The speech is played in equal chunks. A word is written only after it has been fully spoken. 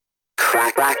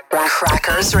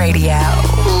Crackers Radio.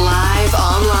 Live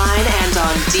online and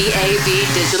on DAB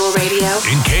Digital Radio.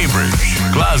 In Cambridge,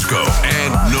 Glasgow,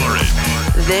 and Norwich.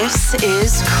 This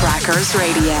is Crackers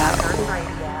Radio.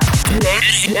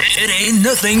 It ain't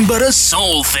nothing but a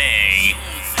soul thing.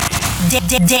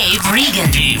 Dave Regan.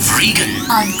 Dave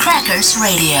Regan. On Crackers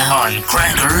Radio. On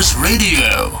Crackers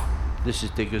Radio. This is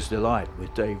Digger's Delight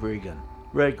with Dave Regan.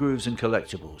 Rare grooves and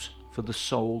collectibles for the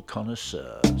soul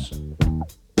connoisseurs.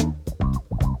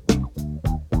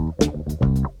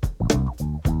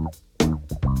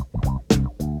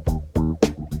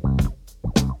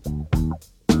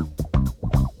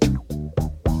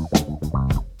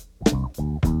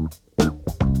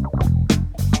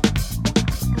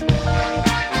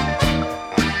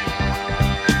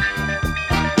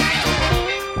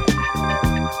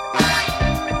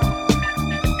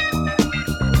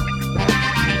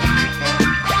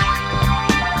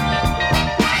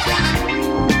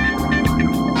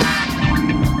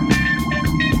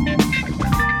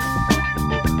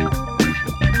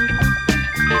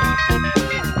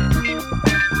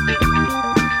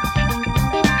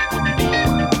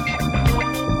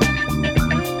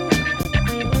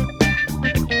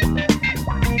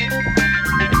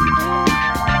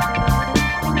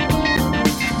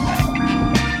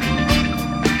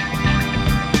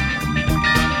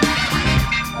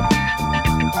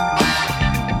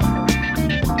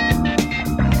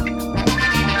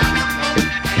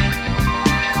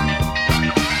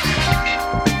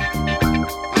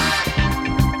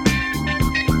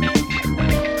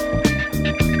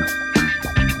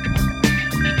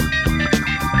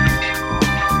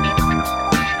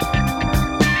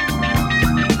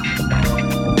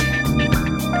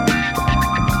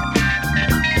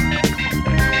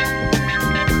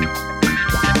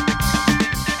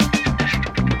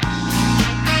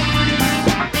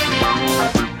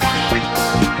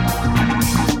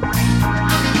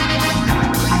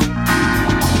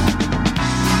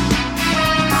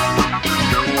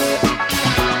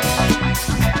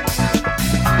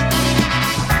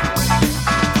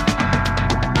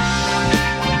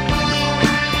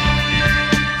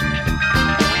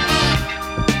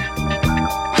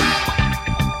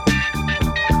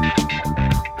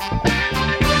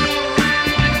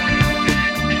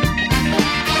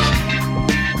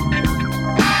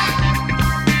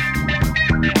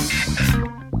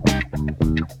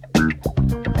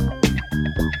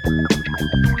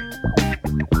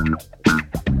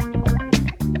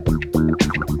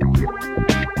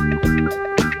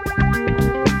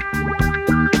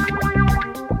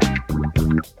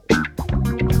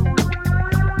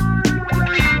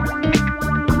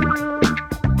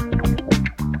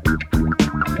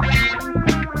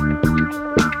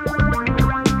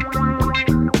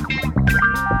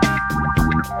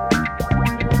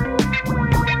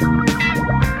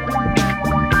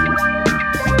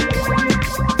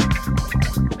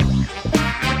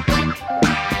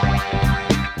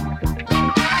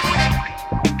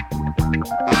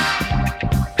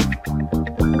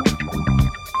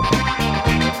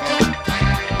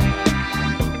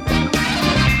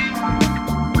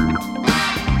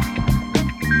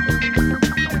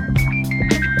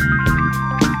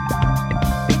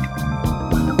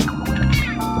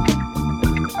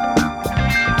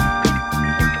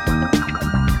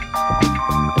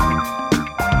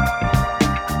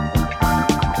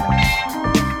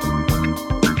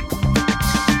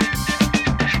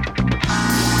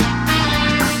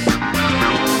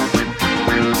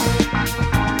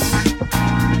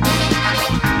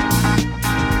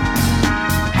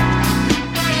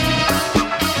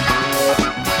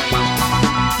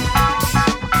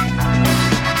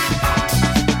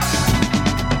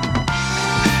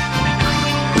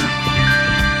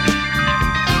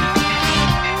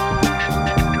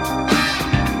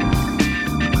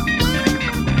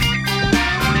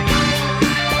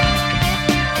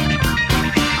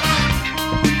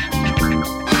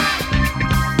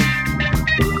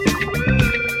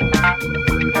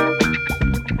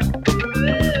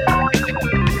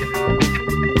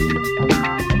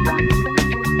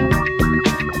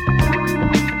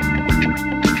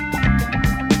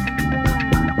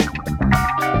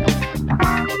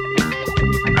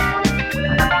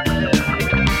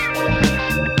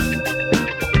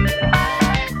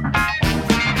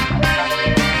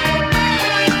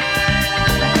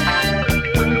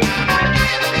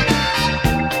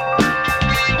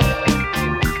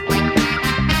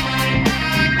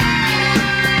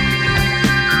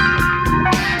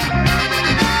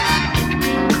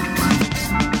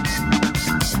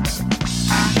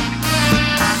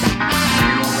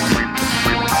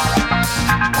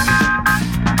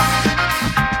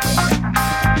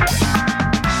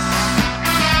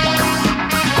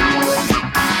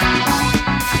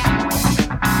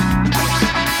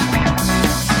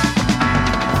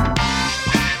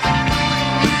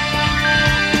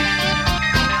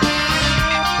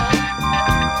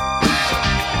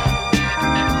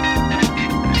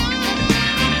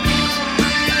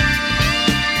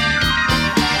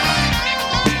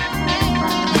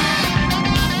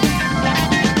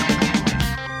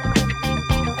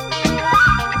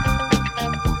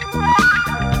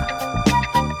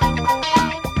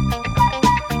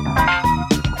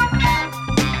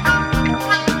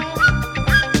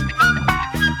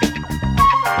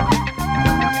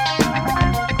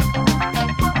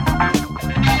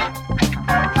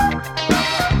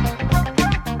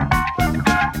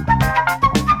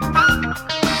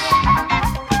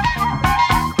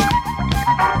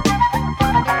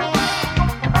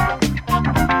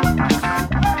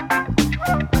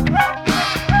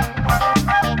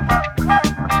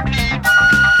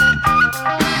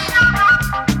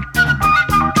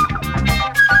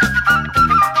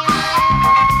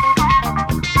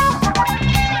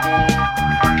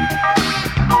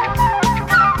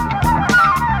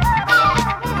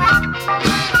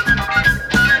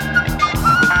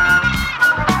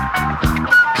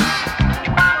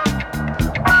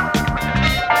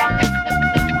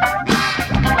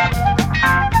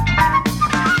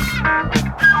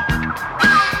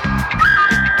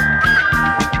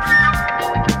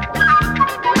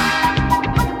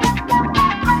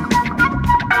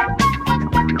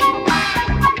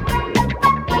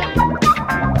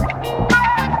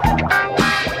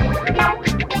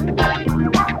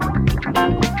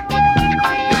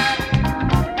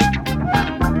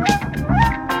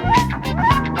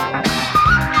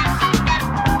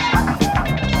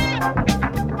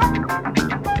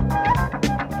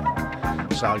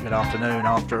 afternoon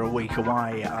after a week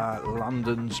away.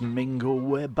 London's Mingle.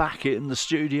 We're back in the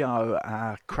studio.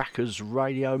 Crackers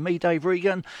Radio. Me, Dave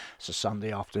Regan. It's a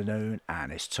Sunday afternoon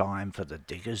and it's time for the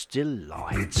Digger's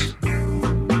Delight.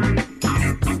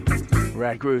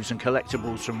 Rare grooves and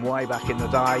collectibles from way back in the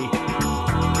day.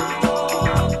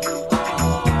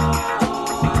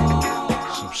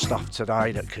 Some stuff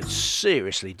today that could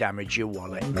seriously damage your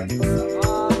wallet.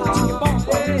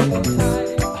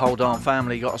 Hold On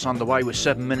Family got us underway with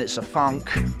 7 minutes of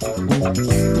funk. I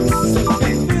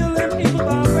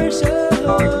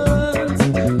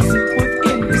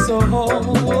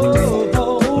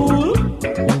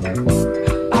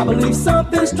believe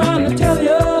something's trying to tell you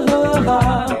to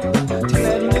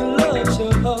let me love you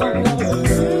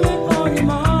on your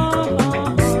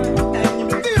mind, and you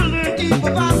feel the deep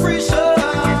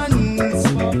vibrations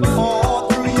all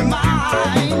through your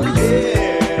mind.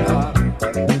 Yeah,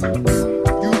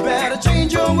 you better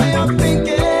change your way of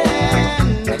thinking.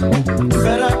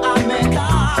 Better I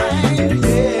mankind.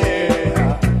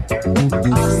 Yeah,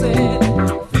 I said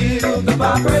feel the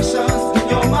vibrations in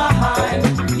your mind.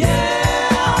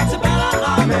 Yeah, it's better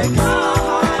I mankind.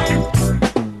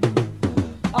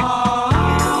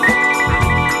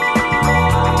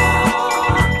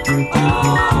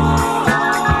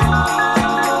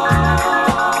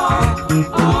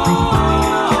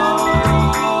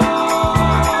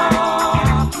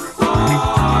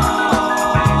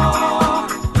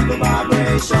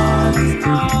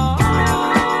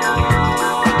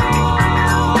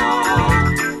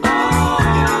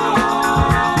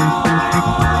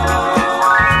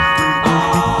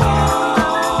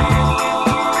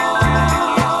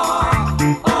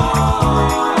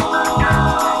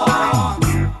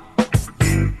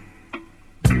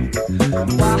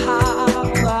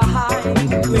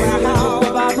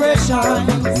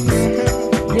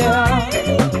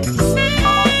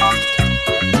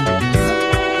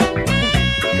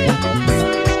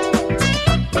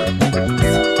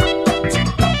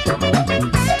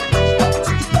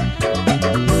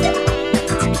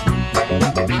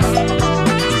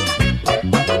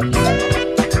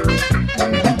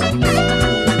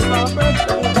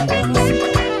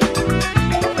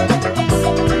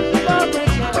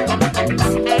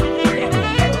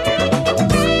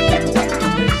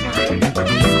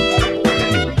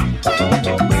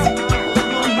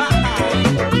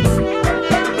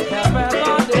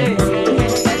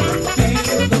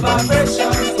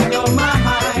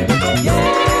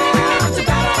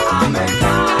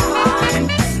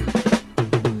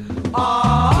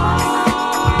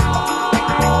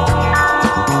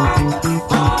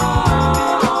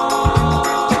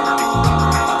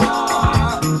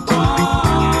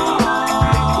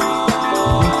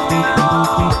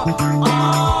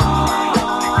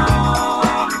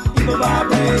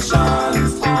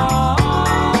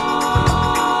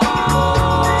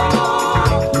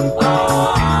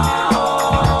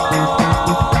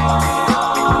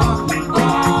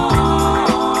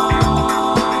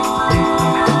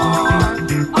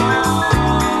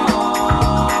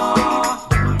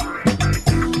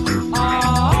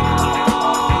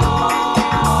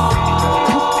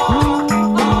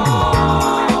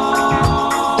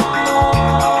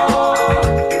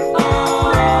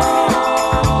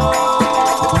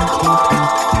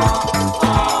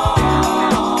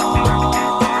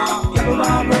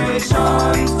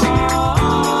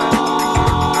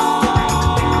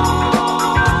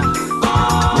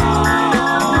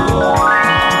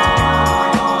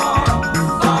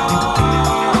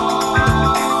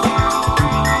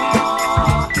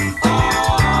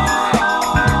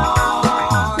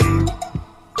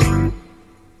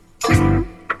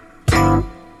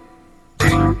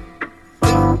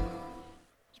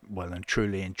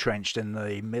 Truly entrenched in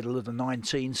the middle of the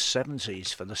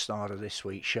 1970s for the start of this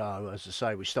week's show. As I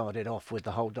say, we started off with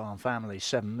the Hold On Family,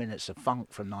 7 minutes of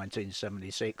funk from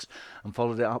 1976, and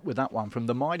followed it up with that one from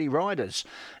the Mighty Riders,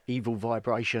 Evil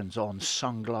Vibrations on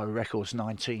Sunglow Records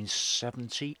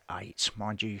 1978.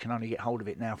 Mind you, you can only get hold of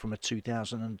it now from a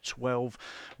 2012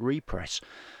 repress.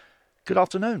 Good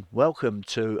afternoon. Welcome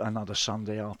to another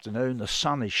Sunday afternoon. The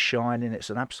sun is shining.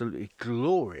 It's an absolutely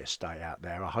glorious day out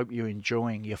there. I hope you're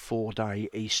enjoying your 4-day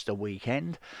Easter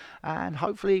weekend, and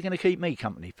hopefully you're going to keep me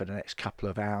company for the next couple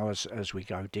of hours as we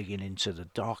go digging into the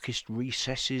darkest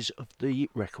recesses of the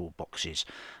record boxes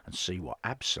and see what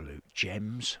absolute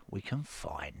gems we can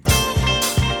find.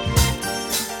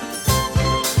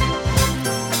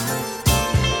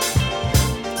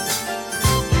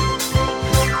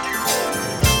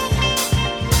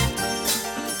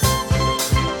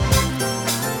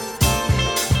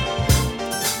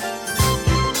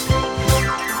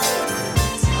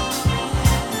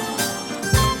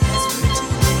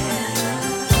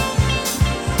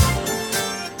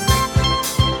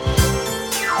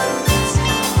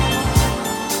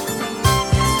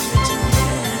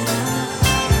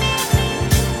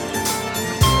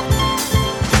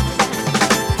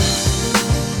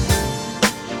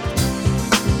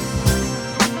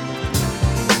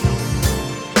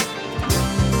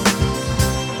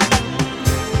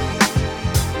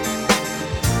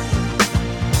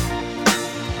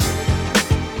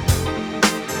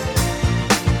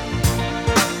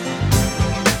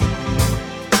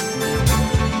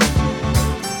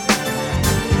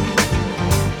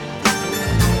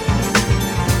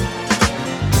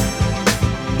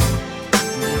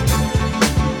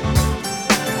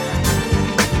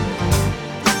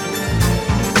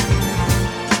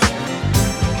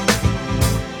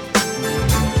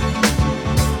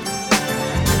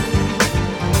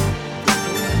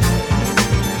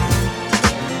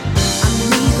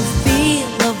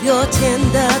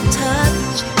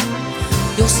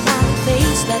 Your smiling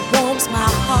face that warms my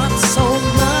heart so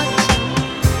much.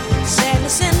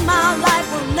 Sadness in my life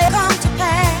will never come to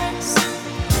pass.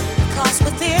 'Cause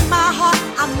within my heart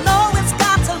I know it's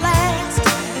got to last.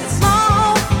 As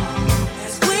long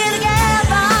as we're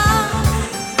together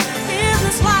in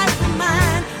this life of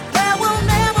mine, there will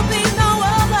never be no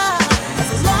other.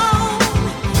 As long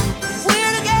as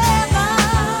we're together,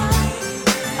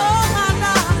 oh my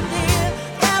darling dear,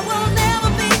 there will never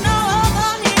be no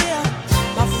other here.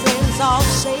 My friends all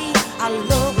say our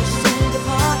love will soon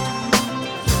depart.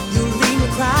 You leave me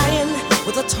crying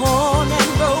with a torn and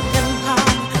broken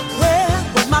heart. Well,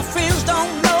 what my friends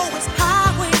don't know is how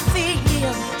we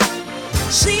feel.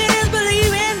 Seeing is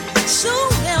believing, soon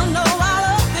they'll know our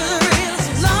love is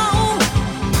as long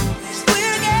as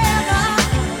we're together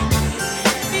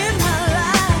in my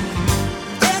life.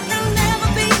 There can never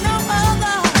be no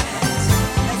other.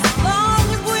 As long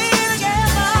as we're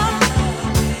together,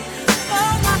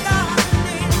 oh my darling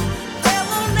dear, there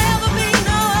will never be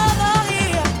no other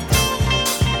here.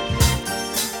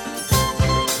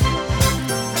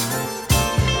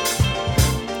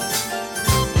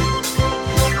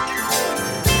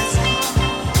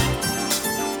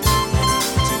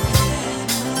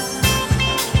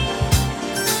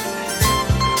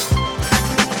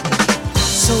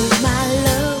 So my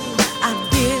love, I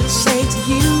dare say to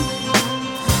you,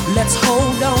 let's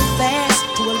hold on fast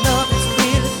to a love that's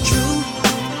really true.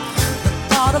 The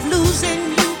thought of losing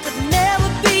you could never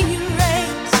be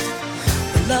erased.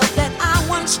 The love that I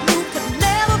once knew could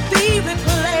never be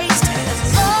replaced. As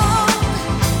long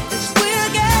as we're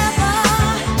together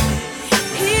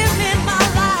here in my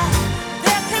life,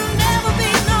 there can never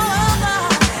be no other.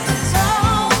 As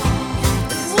long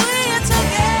as we're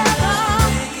together,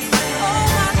 oh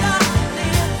my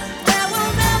darling, there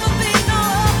will never be no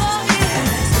other here.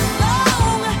 As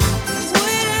long as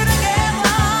we're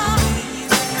together,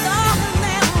 darling,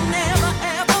 there will never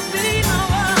ever be no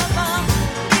other.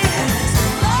 As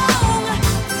long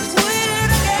as we're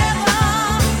together,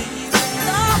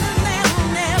 darling, there will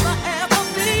never ever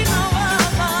be no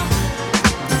other.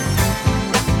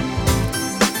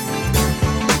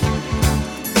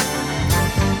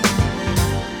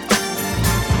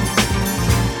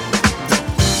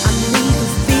 I need the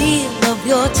feel of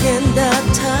your tender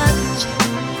touch,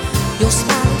 your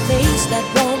smiling face that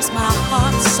warms my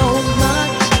heart so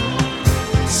much.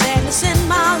 Sadness in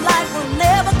my life will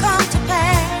never come to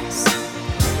pass.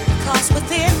 'Cause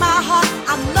within my heart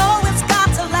I know it's got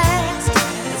to last.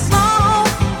 As long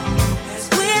as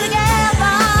we're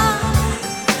together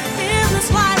in this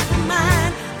life of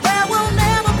mine, there will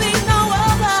never be no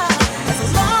other.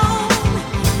 As long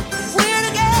as we're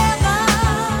together,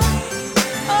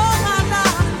 oh my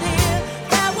darling dear,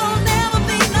 there will never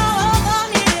be no other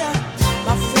here.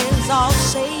 My friends all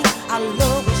say our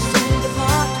love will soon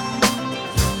depart.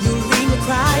 You leave me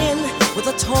crying with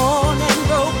a torn and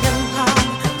broken heart.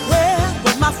 Well,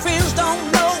 what my friends don't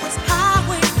know is how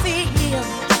we feel.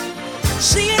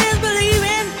 Seeing is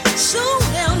believing, soon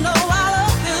they'll know our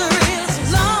love is as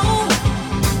long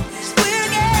as we're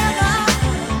together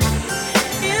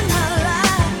in my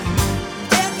life.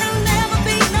 There can never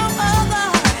be no other.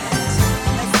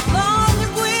 As long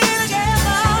as we're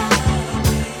together,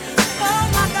 oh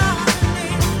my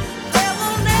darling, there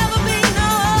will never be no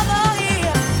other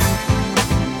here.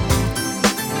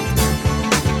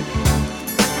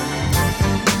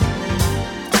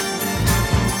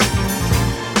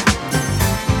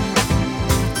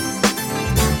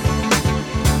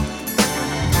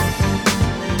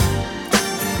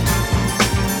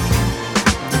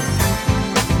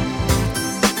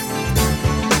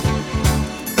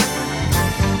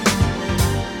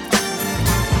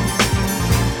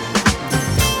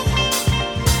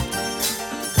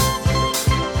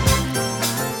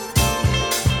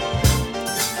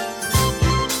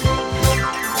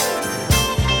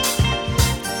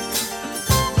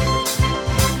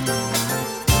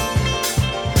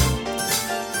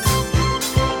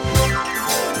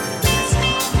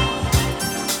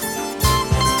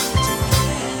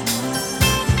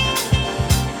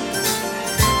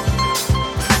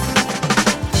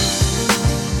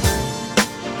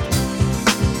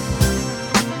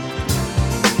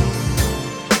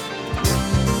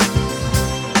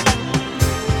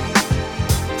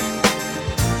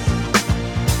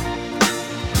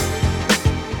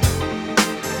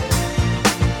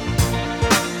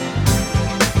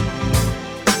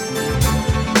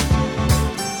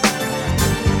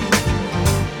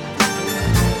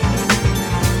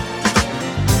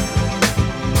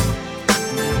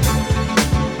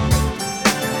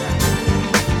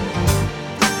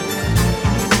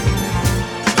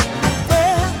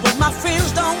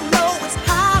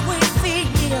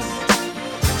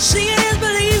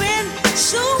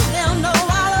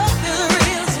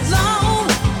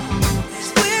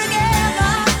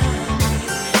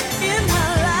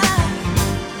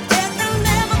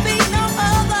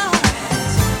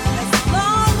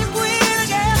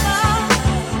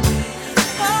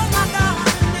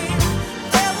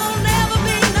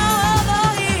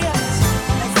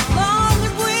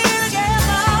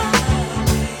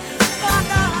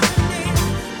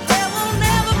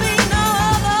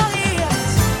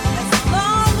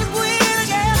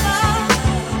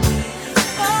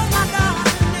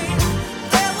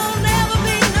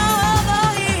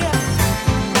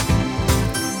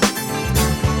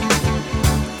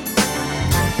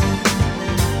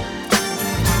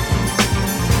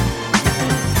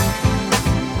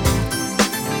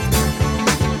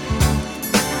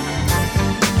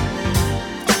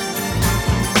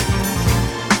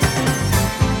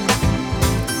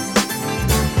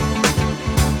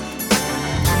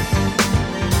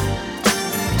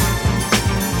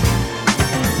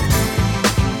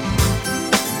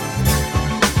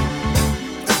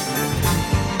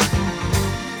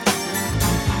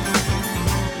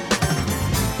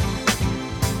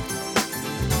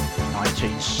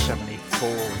 1974,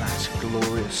 that's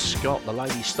Gloria Scott. The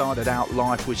lady started out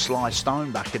life with Sly Stone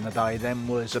back in the day, then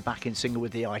was a backing singer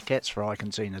with the Ikettes for Ike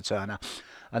and Tina Turner,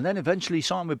 and then eventually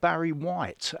signed with Barry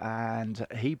White, and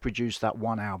he produced that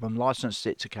one album, licensed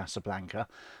it to Casablanca,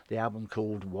 the album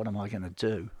called What Am I Gonna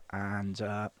Do? And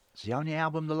it's the only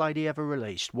album the lady ever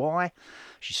released. Why?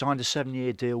 She signed a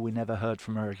 7-year deal. We never heard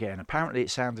from her again. Apparently it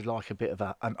sounded like a bit of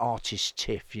an artist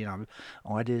tiff, you know,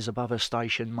 ideas above her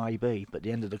station maybe, but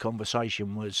the end of the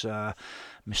conversation was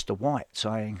Mr. White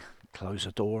saying, close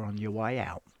the door on your way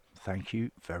out. Thank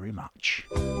you very much.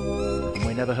 And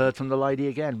we never heard from the lady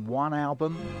again. One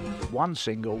album, one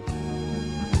single.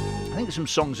 I think some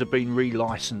songs have been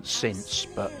re-licensed since,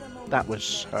 but that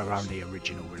was her only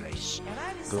original release.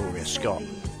 Gloria Scott,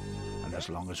 and As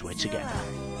Long As We're Together.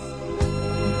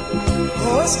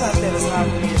 Oh, it's not that it's hard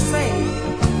for me to say,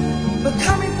 but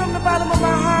coming from the bottom of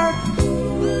my heart,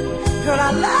 girl,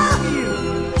 I love you.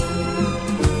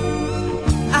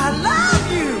 I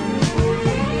love you.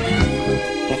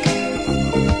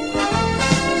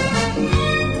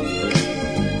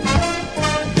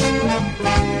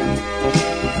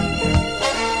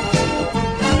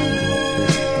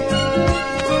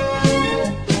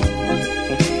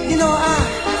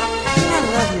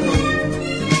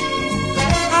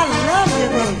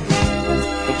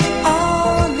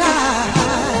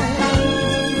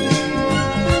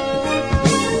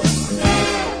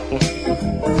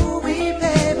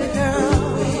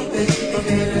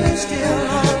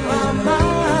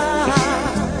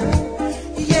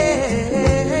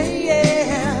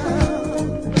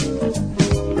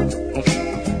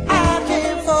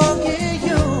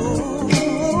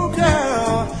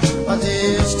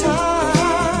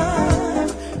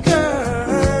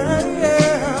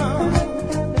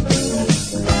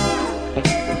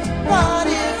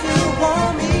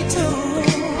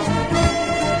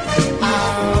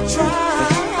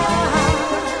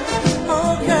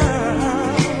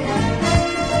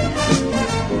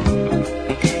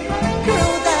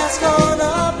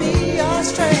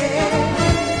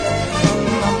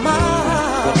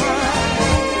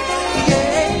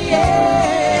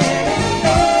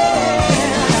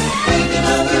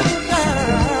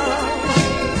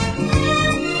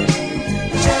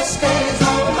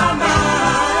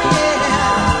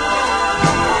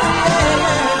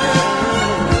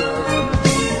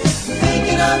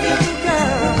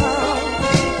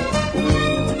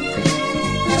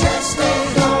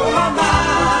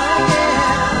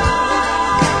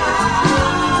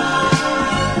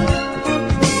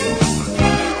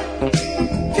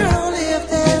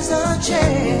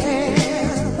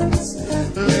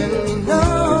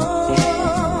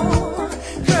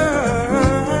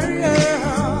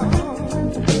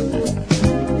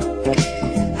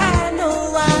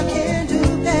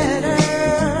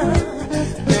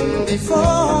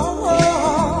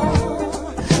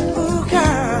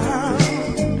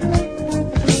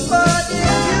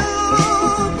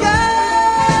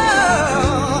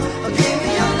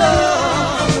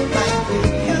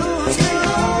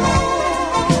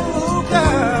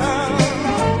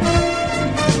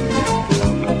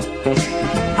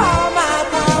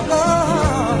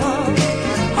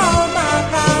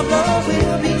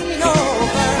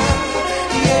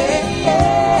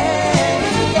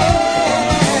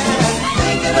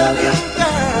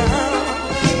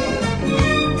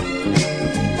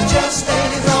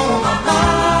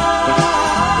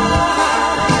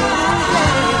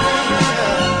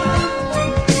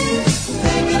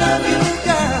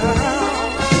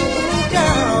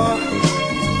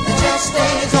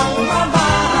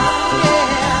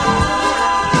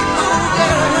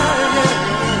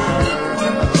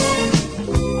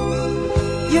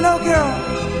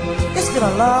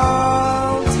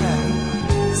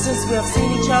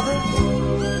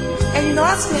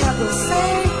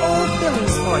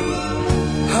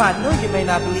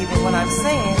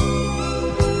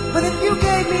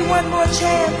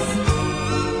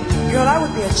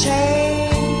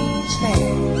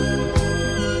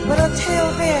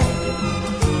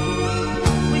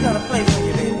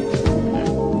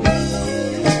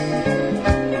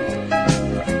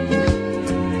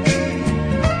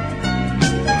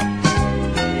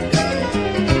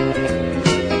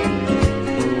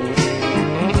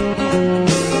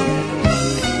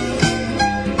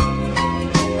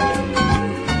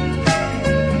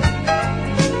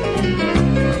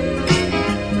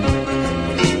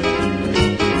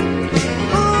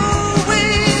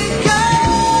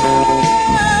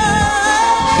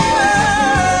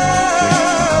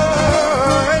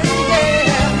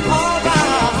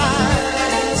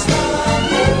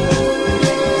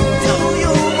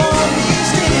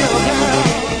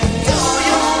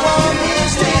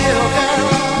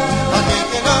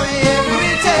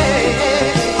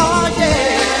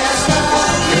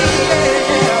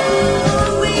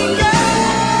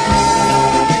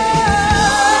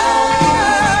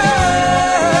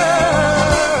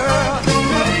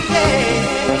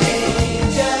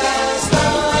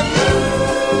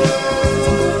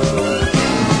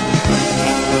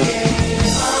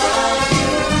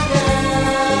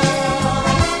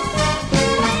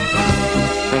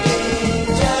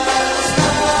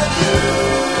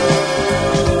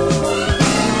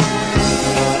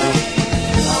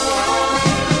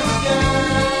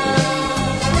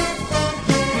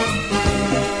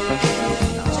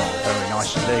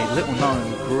 a little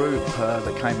known group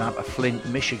that came out of Flint,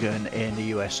 Michigan in the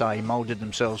USA, moulded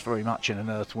themselves very much in an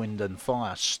Earth, Wind and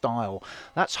Fire style.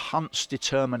 That's Hunt's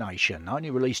Determination. Only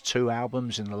released 2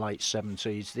 albums in the late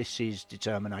 70s. This is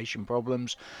Determination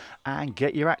Problems and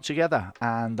Get Your Act Together.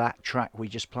 And that track we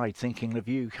just played, Thinking of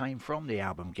You, came from the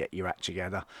album Get Your Act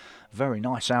Together. Very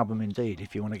nice album indeed.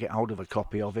 If you want to get hold of a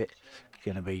copy of it,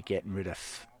 you're going to be getting rid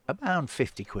of about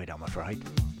 50 quid, I'm afraid.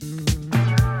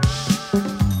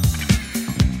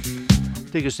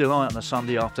 Digger's Delight on a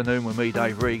Sunday afternoon with me,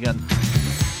 Dave Regan.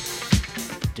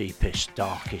 Deepest,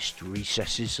 darkest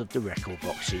recesses of the record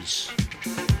boxes.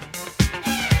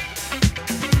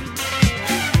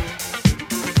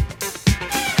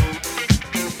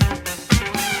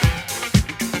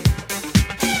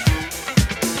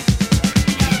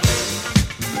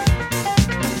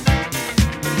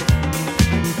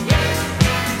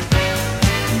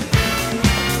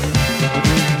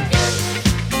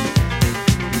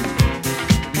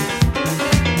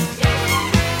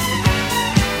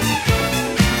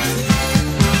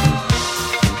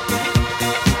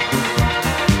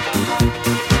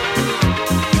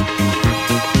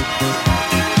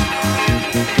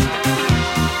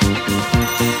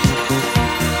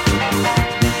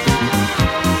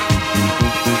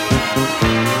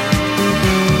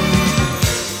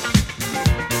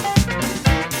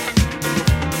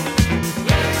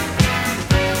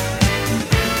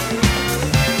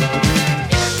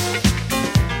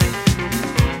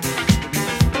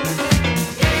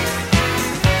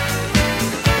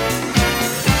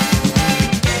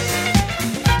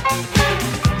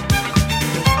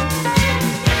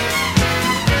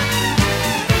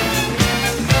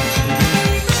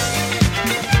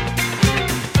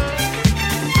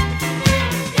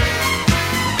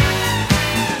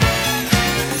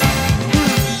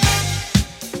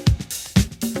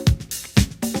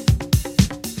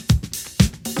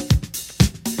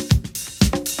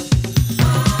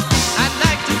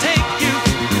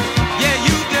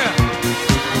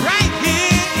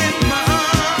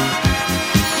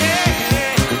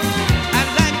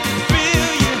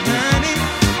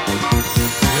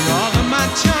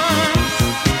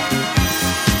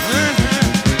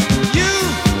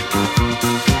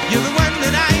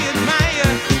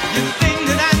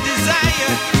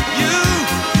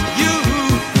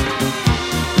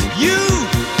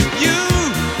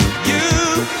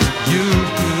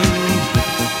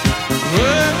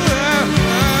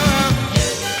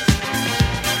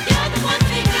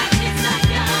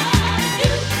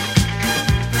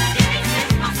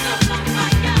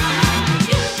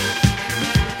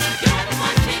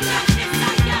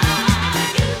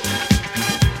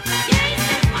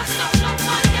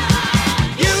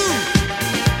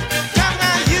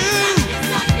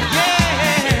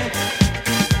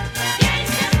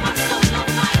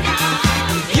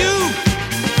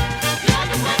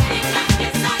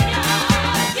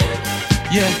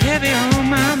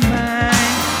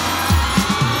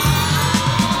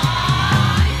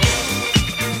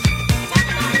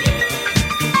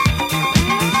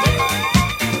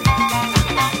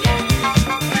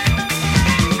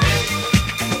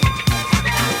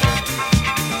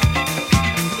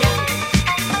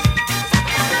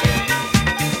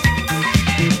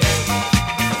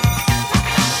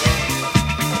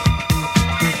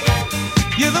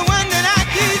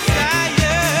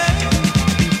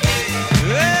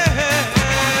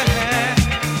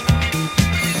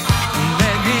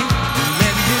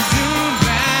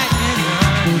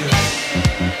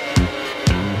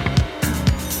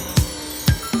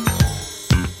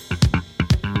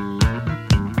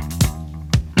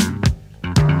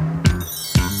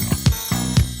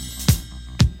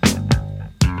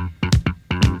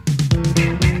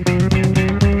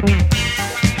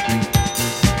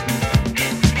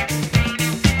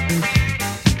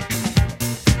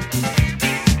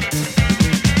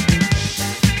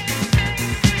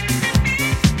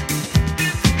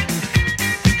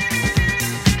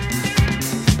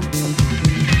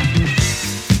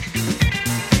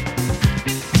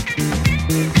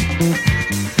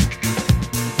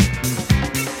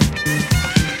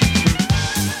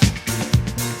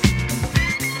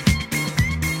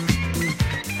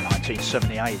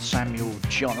 Samuel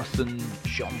Jonathan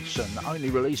Johnson only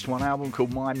released 1 album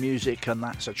called My Music, and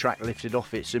that's a track lifted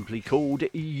off it, simply called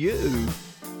You.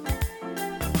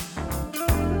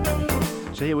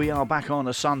 So here we are back on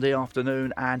a Sunday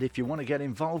afternoon, and if you want to get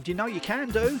involved, you know you can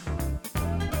do.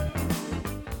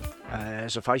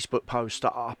 There's a Facebook post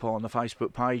up on the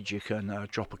Facebook page. You can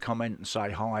drop a comment and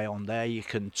say hi on there. You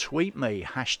can tweet me,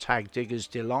 #Diggers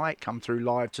Delight, come through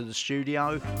live to the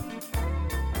studio.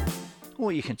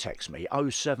 Or you can text me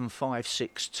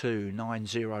 07562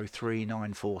 903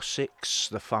 946.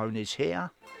 The phone is here.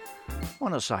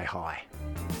 Why not say hi?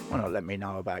 Why not let me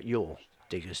know about your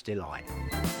Digger's Delight?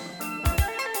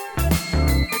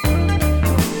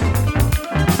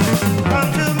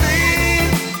 Come to me.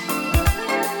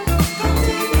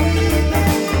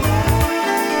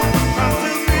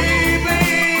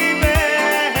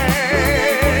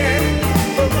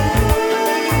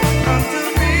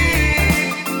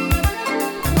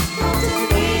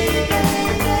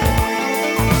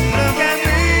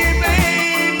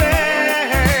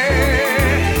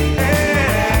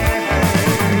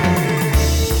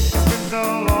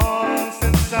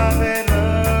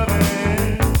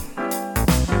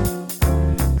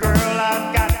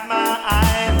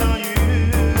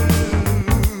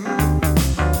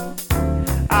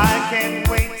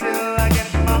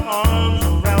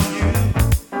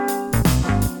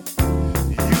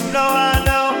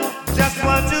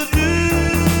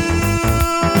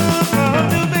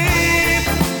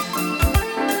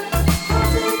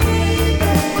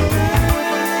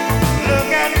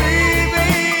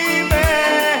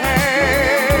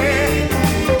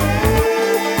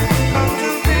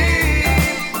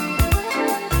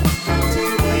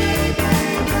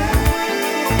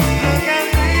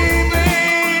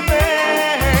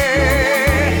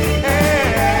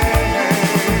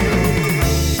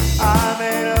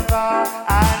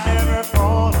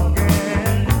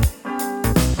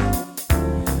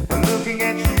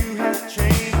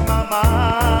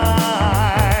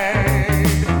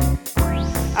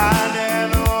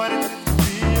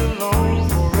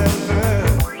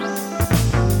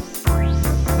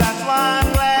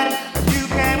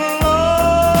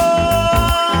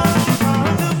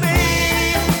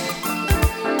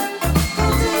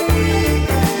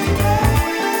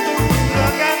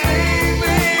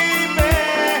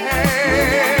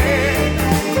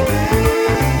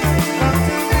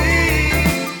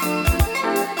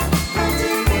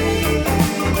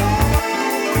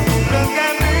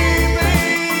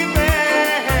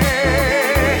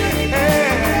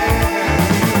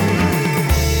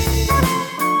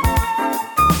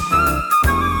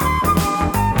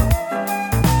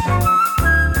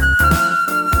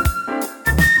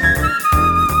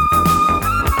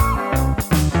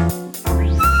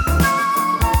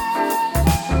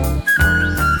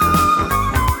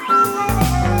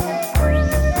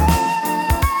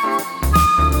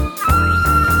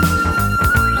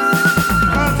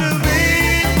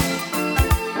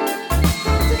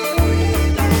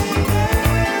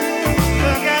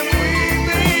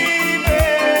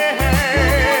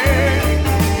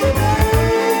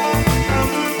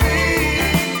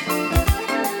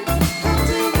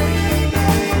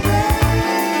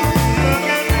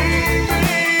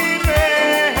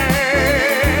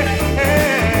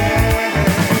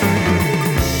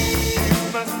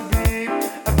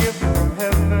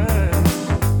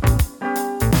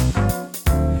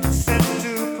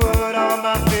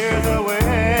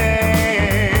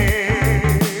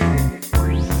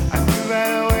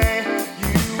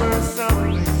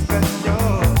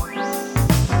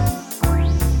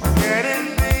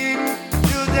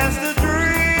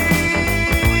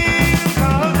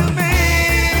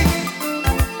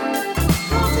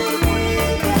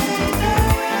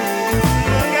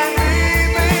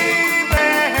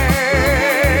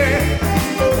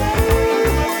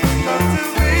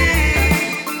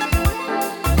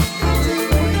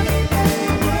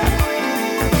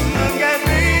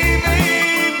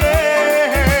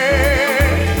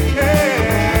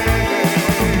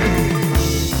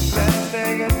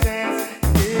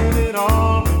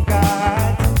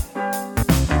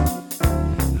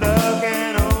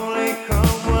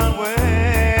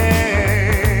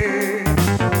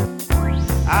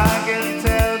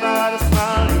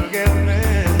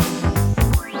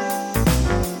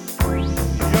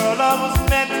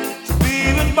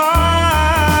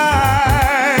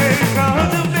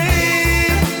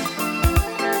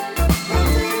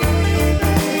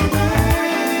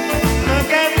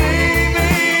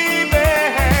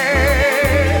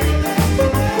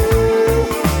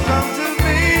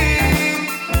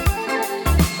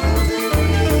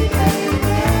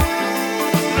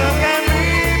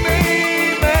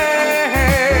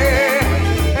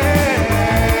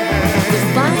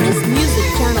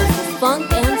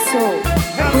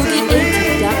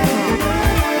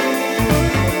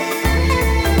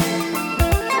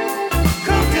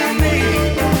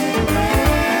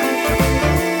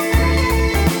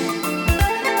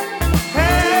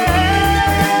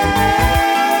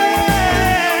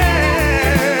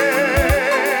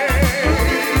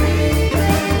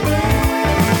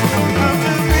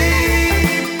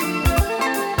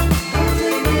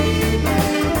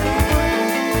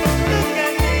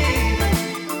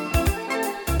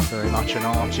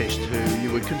 artist who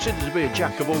you would consider to be a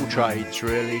jack of all trades,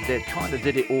 really. Kind of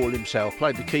did it all himself.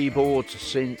 Played the keyboards,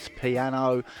 synth,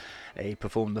 piano. He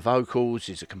performed the vocals.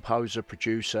 He's a composer,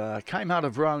 producer. Came out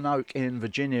of Roanoke in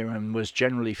Virginia and was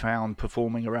generally found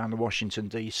performing around the Washington,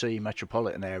 D.C.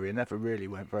 metropolitan area. Never really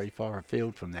went very far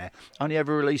afield from there. Only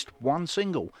ever released one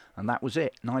single, and that was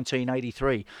it.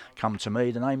 1983. Come to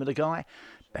Me, the name of the guy,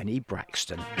 Benny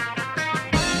Braxton.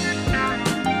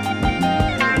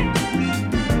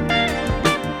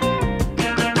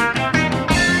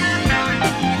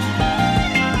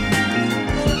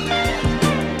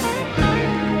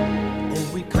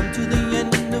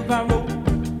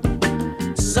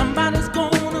 Somebody's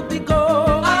gonna be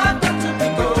gone. I've got to be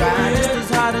gone. Try just as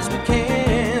hard as we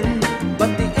can,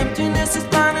 but the emptiness is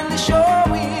finally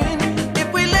showing.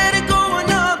 If we let it go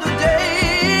another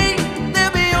day,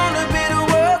 there'll be only bitter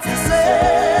words to say.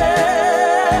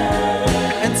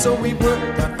 And so we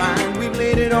worked out fine. We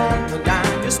laid it on the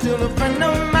line. You're still a friend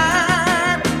of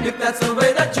mine. If that's the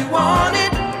way that you want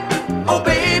it, oh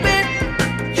baby,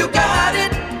 you got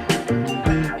it.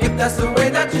 If that's the way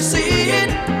that you see it,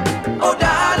 oh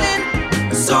darling,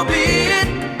 so be it.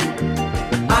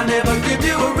 I'll never give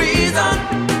you a reason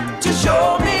to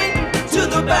show me to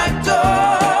the back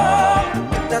door.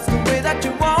 If that's the way that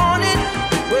you want it,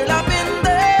 well I've been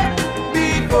there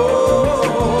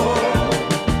before.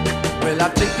 Well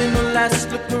I've taken a last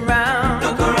look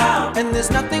around, and there's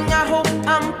nothing I hope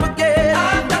I'm forgetting.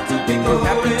 I've got to be going.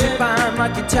 Happy to find my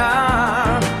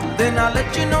guitar, then I'll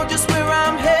let you know just where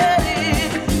I'm headed.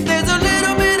 There's a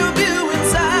little bit of you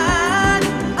inside.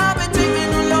 I've been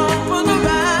taking along for the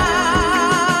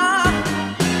ride.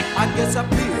 I guess I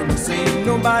feel the same.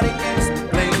 Nobody is to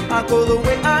blame. I go the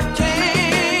way I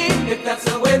came. If that's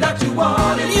the way that you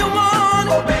want it, you want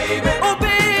it. Oh baby, oh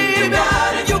baby, you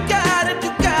got it, you got it,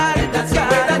 you got it. If that's the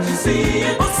way that you see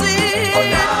it, oh see it, oh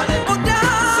darling, oh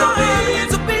darling, so be it,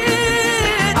 so be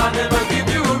it. I'll never give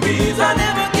you a reason. I'll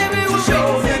never give you a reason.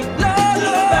 Show me to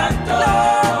the back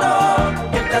door.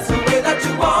 If that's the way that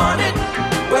you want it,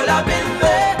 well I've been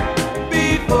there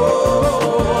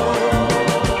before.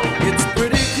 It's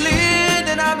pretty clear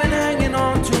that I've been hanging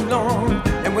on too long,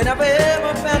 and when I've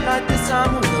ever felt like this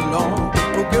I'm all alone.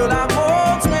 Oh girl, I'm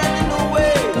all standing in the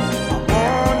way. I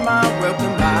want my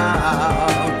welcome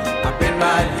loud. I've been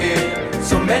right here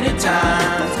so many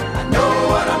times. I know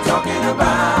what I'm talking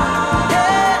about.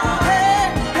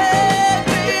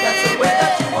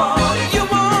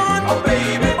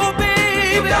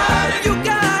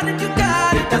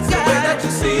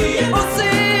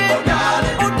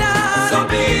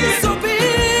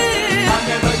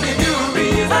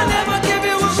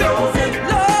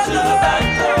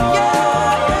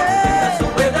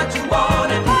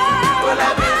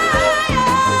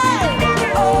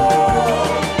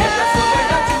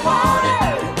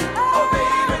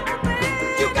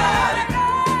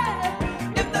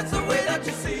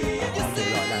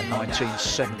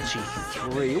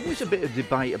 Always a bit of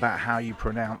debate about how you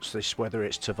pronounce this, whether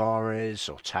it's Tavares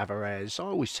or Tavares. I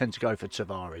always tend to go for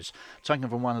Tavares. Taken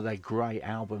from one of their great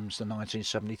albums, the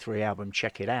 1973 album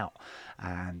Check It Out.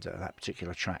 And that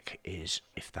particular track is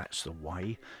If That's the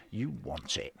Way You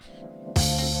Want It.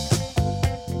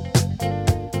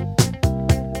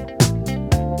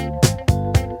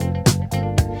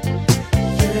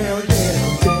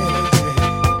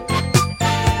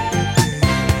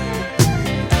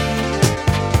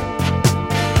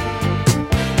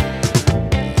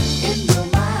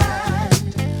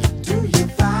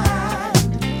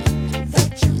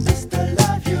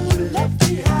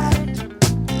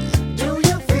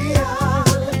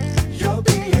 You're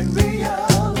being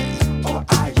real, or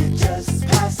are you just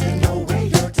passing?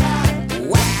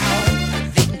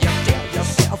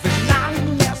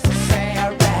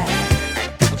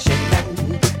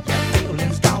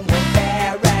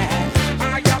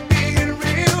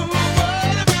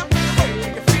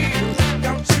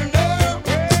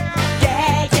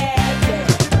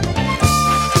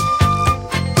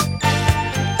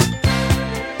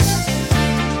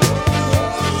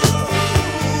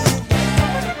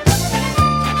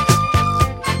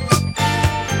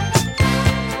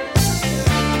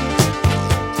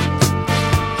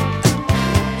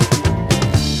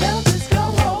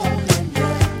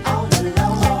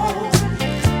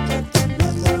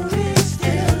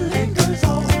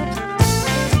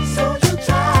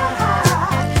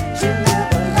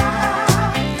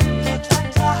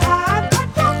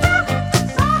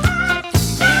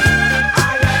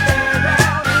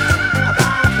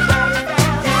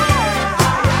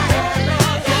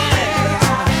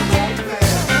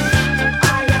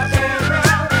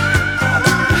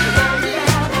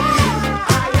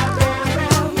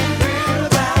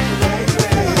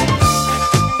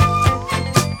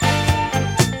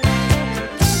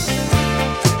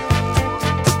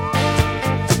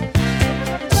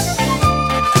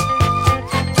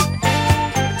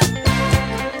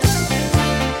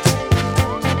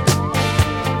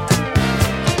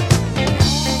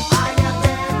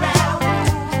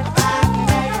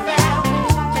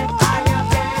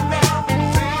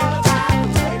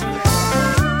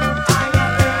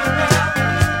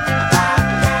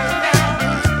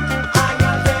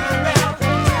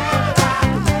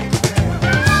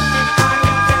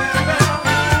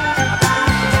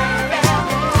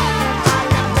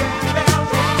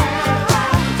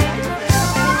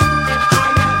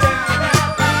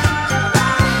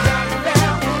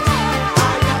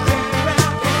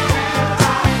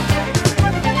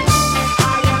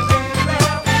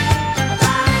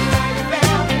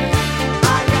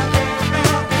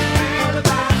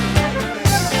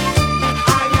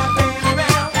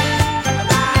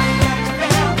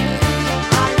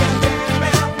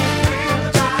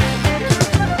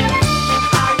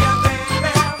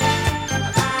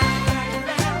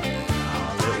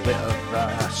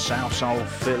 South Soul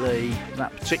Philly.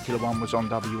 That particular one was on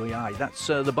WEA. That's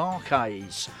the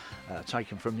Bar-Kays,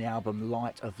 taken from the album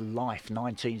Light of Life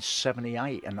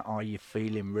 1978, and Are You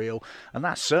Feeling Real? And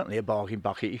that's certainly a bargain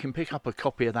bucket. You can pick up a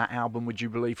copy of that album, would you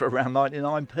believe, for around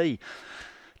 99p.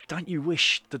 Don't you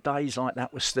wish the days like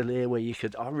that were still here, where you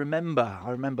could... I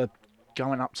remember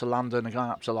going up to London and going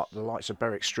up to like the likes of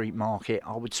Berwick Street Market.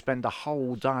 I would spend a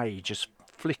whole day just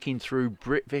flicking through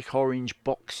Britvic orange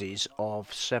boxes of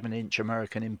 7-inch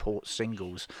American import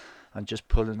singles and just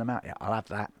pulling them out. Yeah, I'll have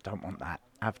that, don't want that.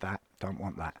 Have that, don't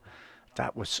want that.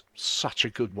 That was such a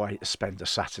good way to spend a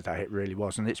Saturday, it really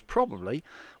was. And it's probably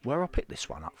where I picked this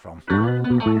one up from.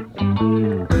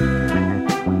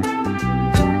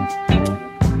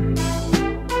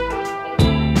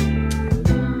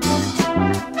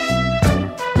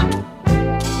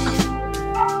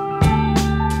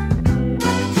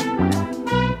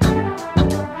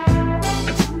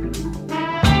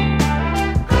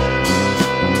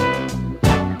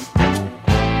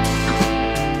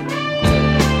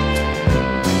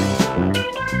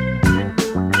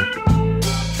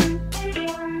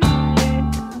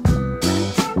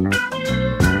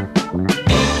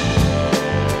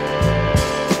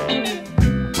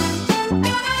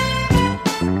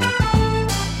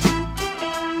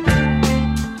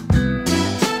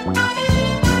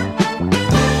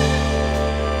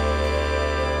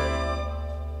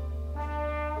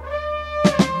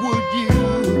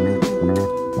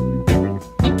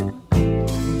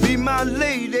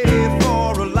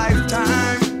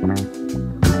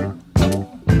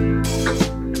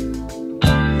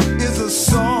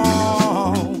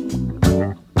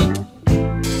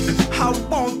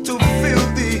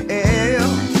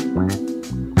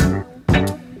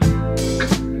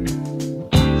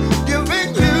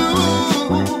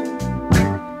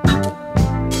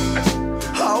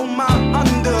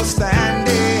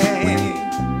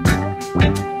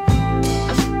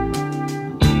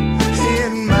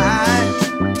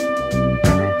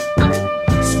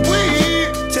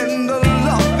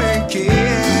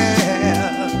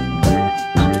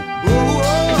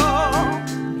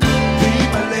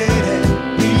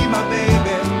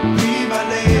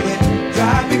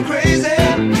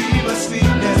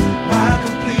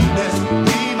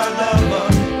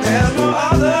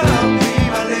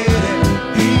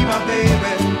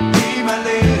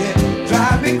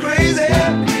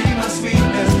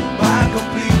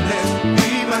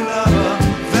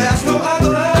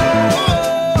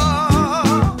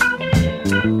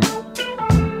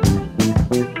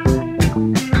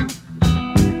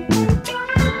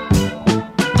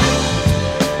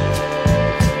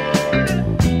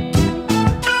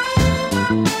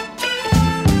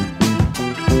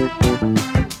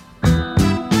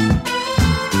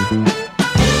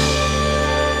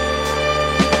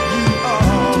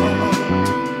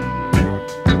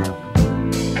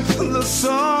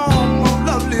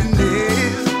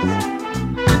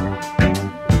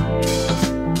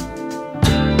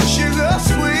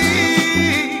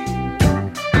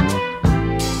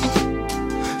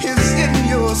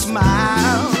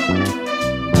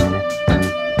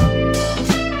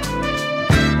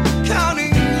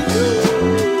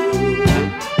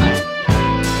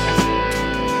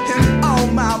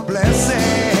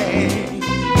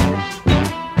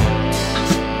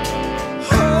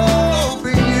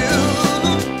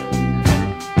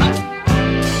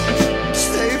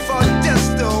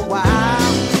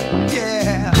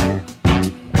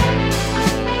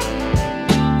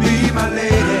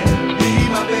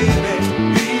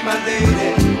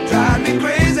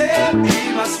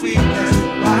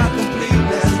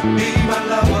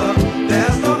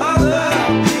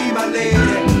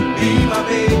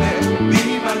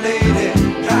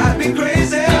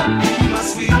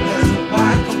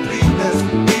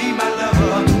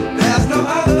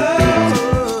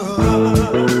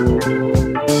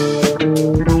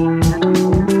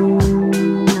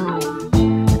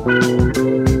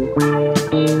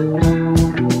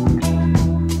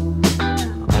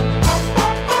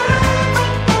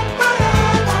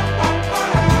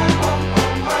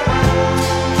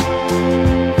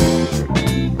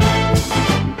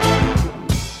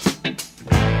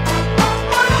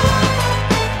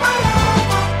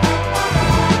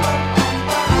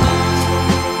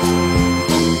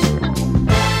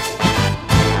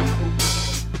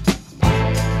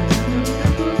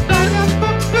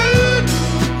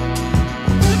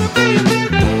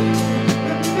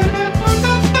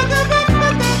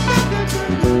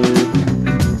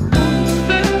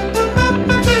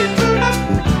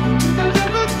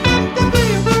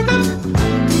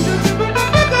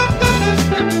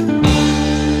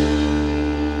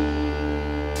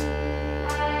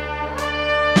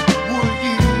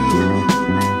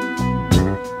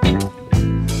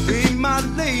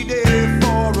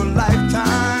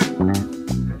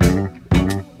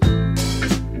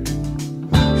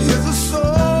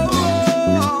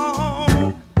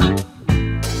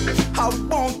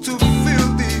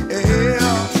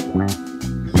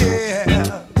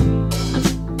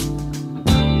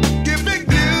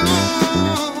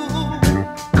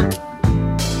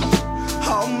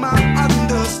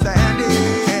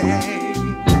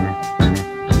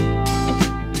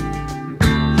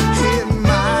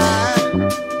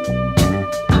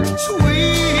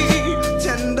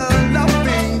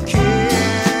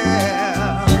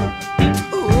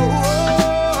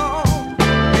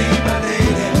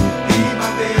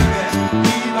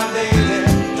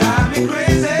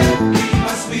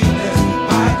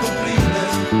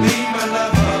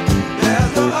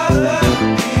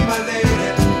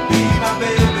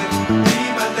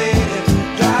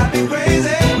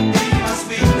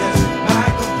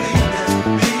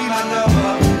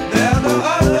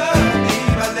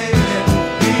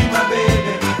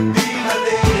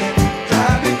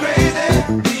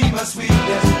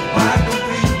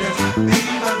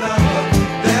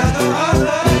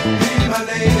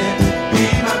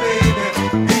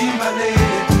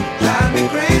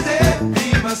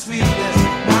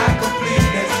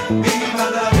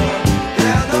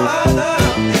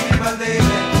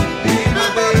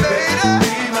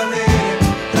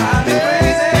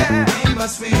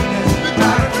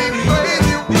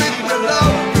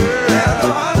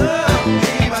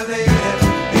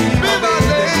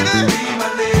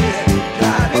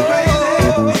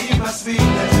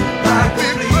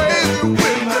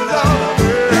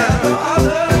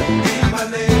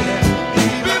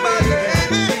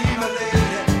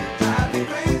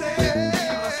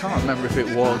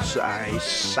 was a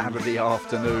Saturday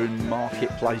afternoon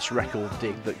marketplace record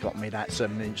dig that got me that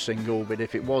 7-inch single, but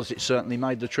if it was, it certainly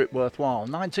made the trip worthwhile.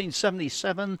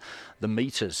 1977, The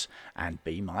Meters and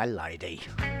Be My Lady.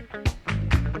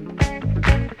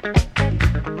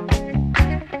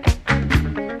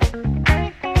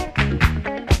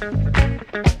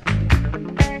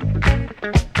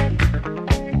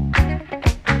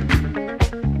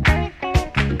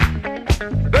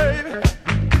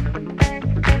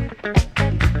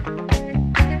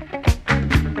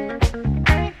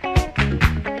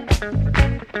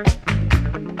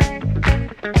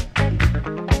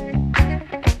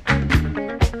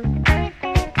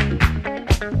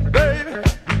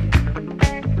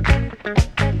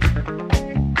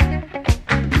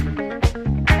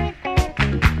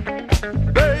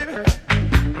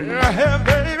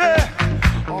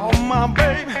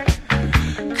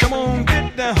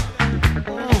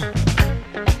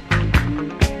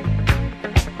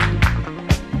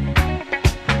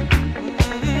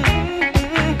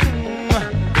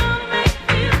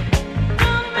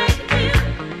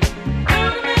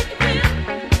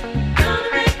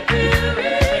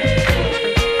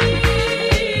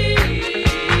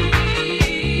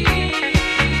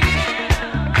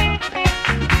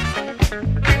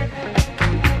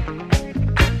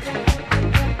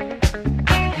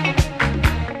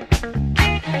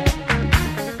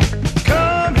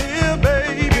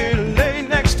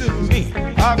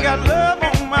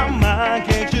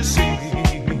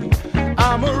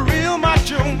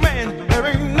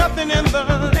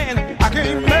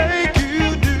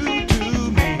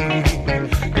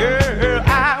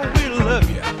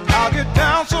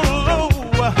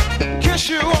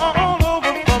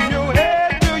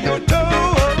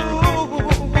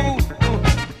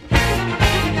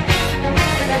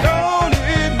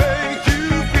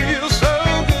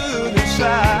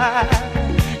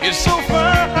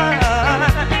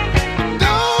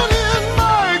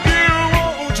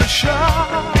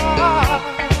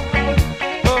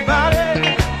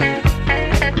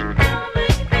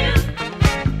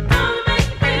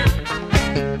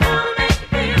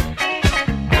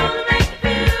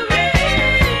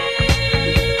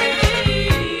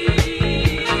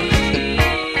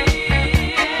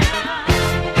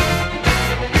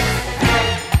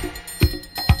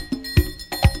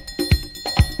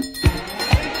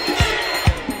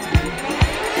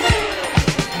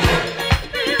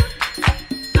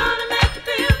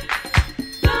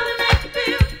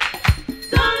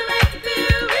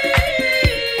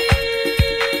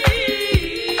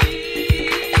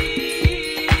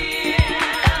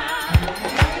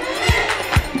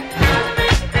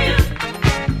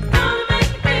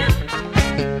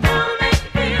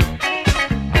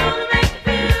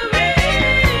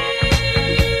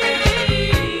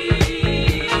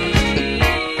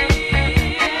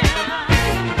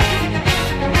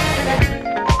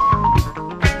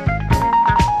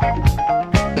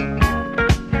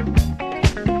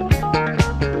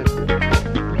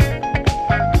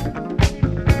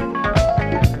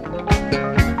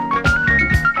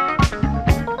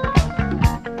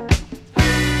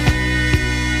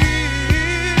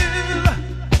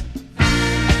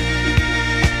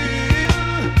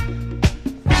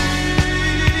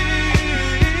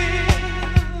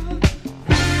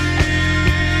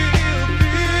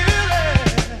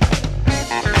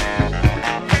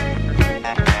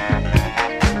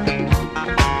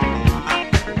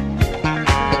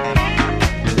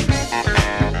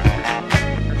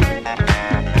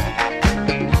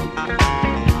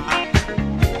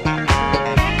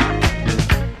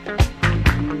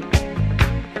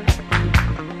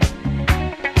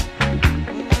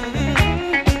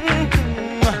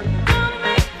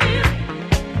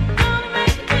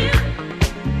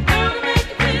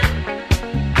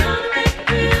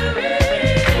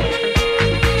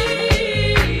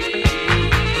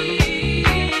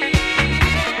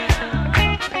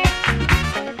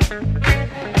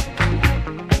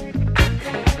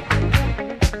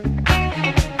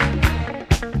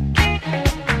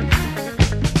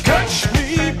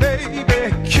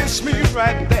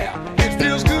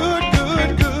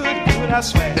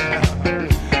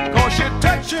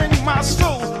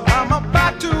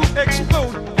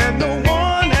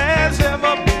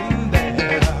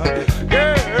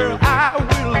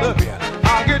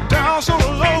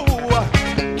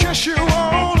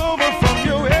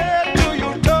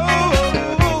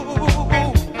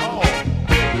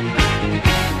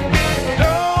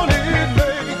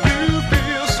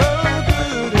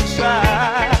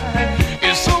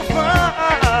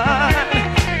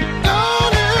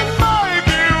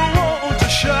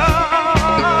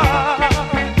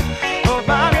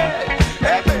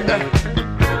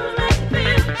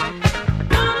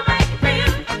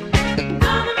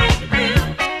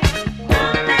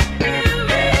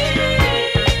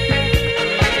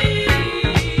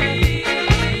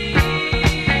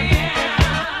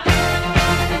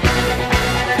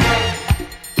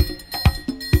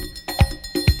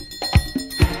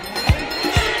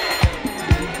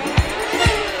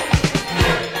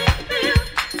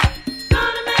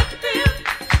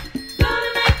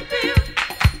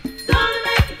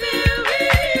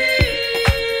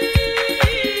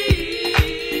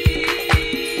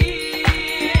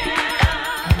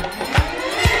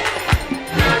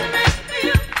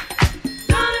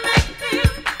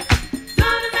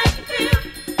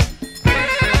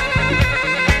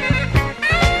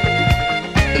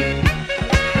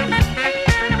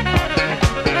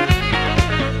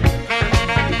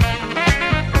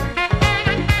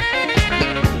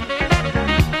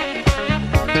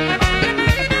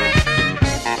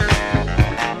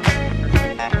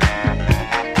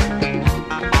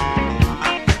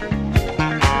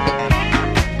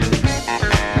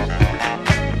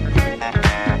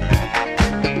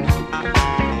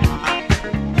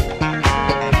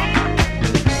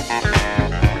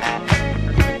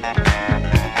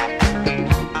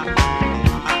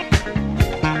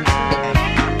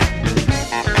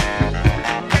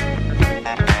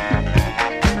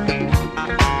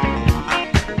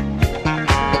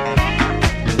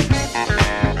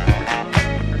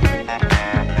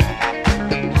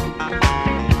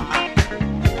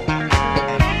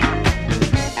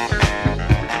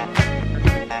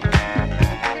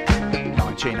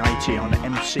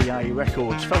 RCA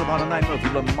Records, fellow by the name of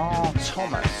Lamar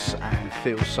Thomas, and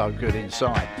Feels So Good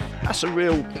Inside. That's a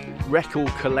real record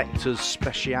collector's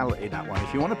speciality, that one.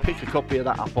 If you want to pick a copy of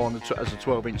that up on as a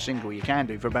 12-inch single, you can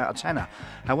do for about a tenner.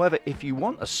 However, if you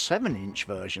want a 7-inch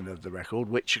version of the record,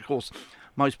 which of course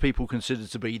most people consider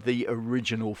to be the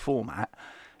original format,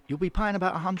 you'll be paying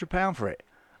about £100 for it.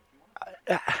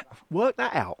 Work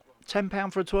that out.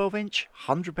 £10 for a 12-inch,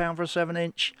 £100 for a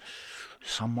 7-inch.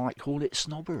 Some might call it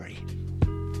snobbery.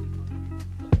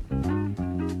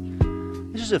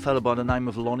 This is a fellow by the name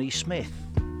of Lonnie Smith.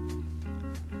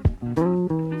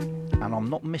 And I'm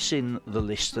not missing the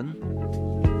Liston.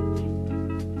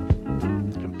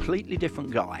 Completely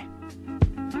different guy.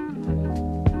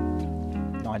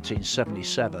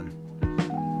 1977.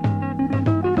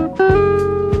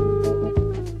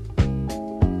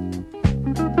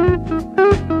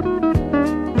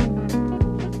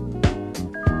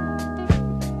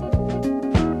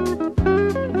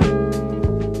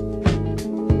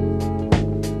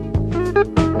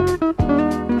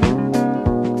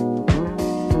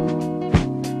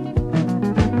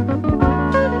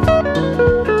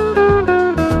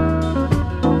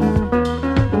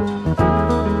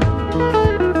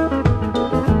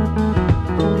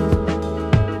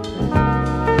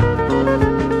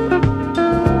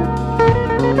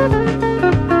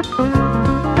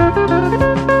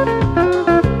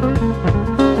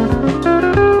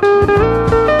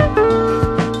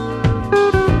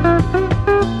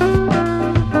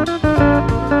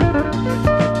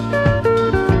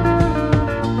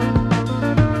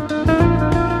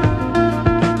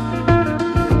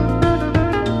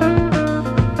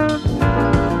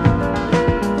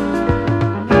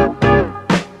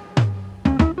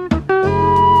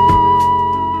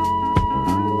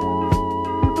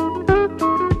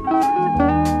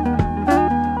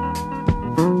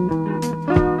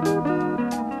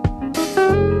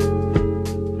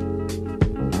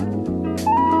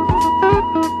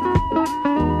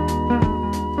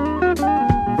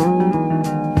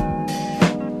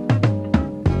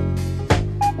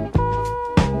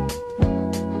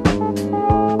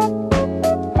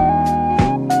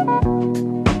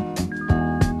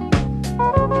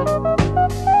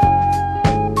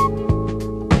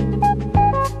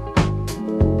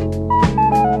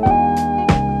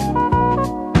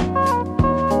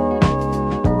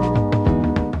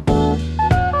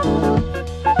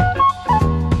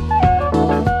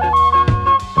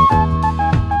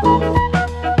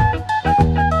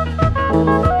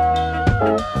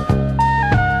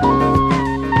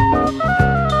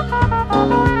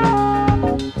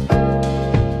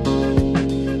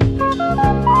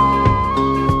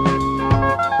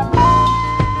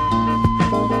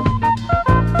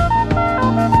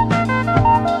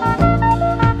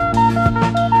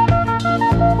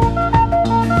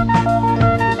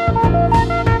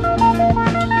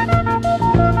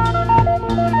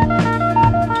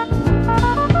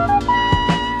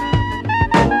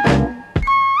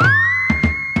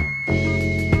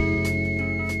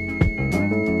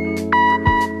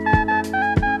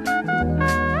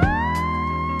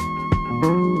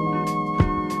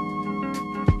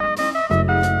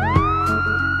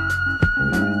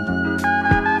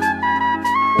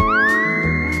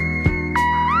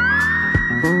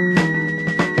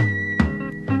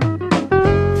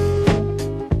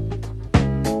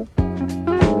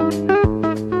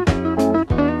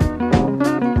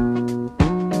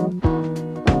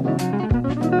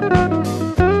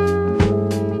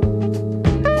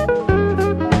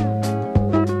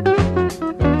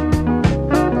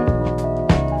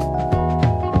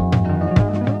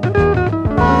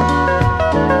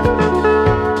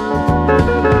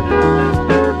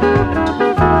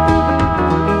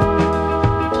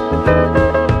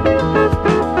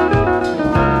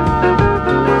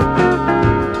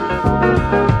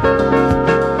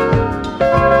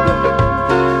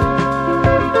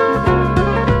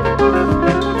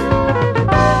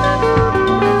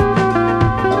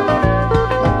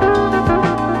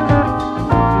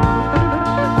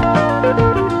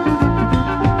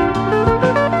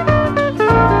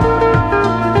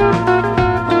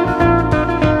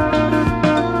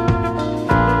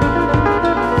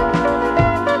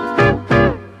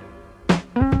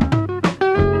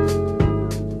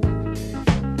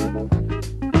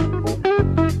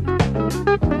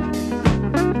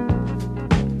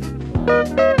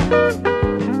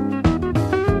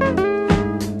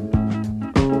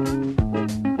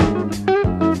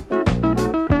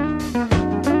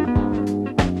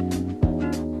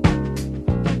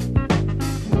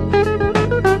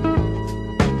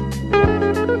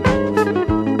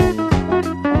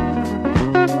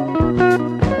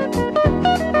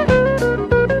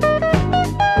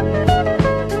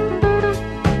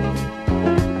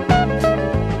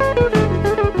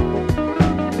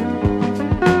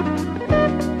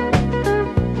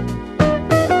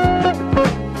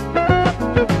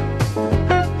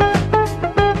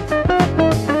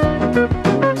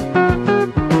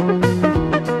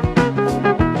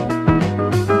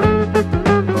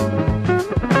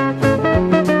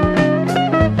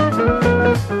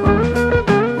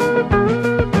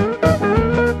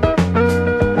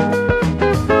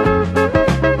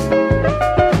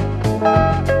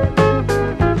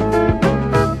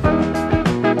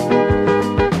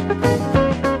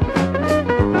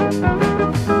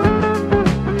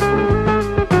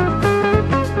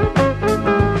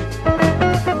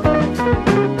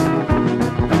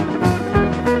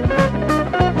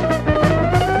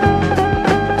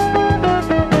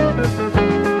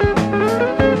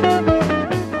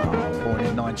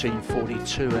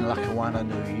 1972 in Lackawanna,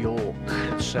 New York,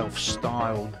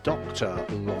 self-styled Dr.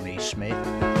 Lonnie Smith.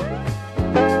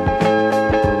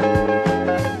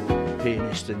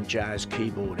 Pianist and jazz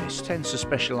keyboardist, tends to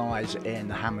specialise in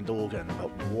the Hammond organ, but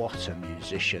what a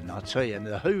musician, I tell you. And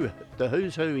the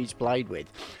who's who he's played with.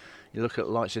 You look at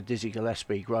the likes of Dizzy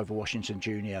Gillespie, Grover Washington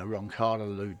Jr., Ron Carter,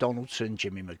 Lou Donaldson,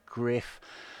 Jimmy McGriff.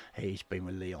 He's been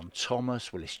with Leon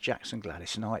Thomas, Willis Jackson,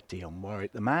 Gladys Knight, Dionne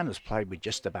Warwick. The man has played with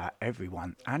just about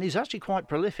everyone, and he's actually quite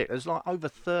prolific. There's like over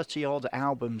 30 odd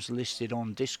albums listed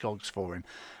on Discogs for him,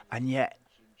 and yet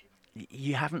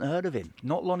you haven't heard of him.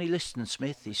 Not Lonnie Liston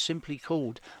Smith, he's simply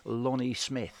called Lonnie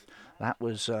Smith. That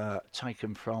was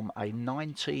taken from a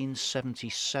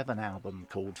 1977 album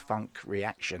called Funk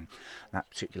Reaction. That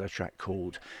particular track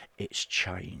called It's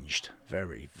Changed.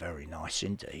 Very, very nice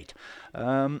indeed.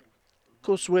 Of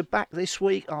course, we're back this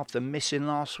week after missing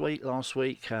last week. Last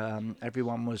week,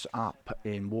 everyone was up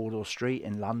in Wardour Street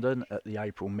in London at the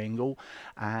April Mingle.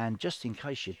 And just in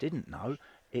case you didn't know,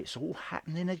 it's all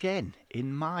happening again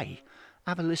in May.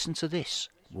 Have a listen to this.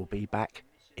 We'll be back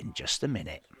in just a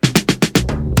minute.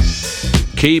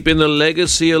 Keeping the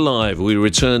legacy alive, we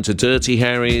return to Dirty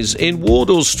Harry's in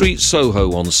Wardour Street,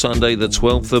 Soho on Sunday the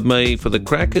 12th of May for the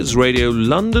Crackers Radio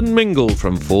London Mingle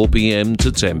from 4 p.m.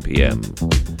 to 10 p.m.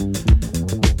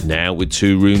 Now with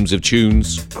 2 rooms of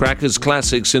tunes. Crackers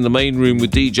Classics in the main room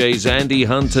with DJs Andy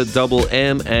Hunter, Double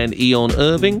M and Eon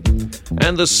Irving.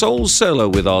 And the Soul Cellar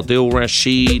with Ardil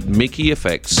Rashid, Mickey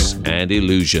Effects and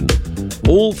Illusion.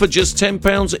 All for just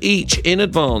 £10 each in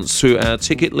advance through our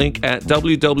ticket link at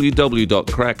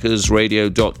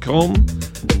www.crackersradio.com.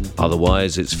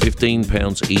 Otherwise, it's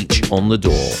 £15 each on the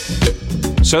door.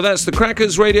 So that's the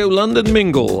Crackers Radio London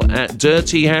Mingle at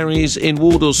Dirty Harry's in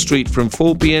Wardour Street from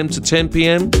 4 p.m. to 10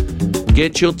 p.m.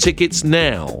 Get your tickets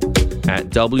now at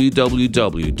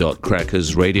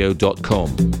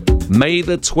www.crackersradio.com. May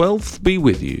the 12th be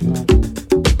with you.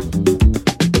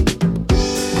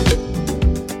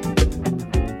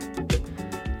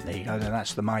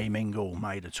 That's the May Mingle,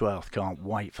 May the 12th. Can't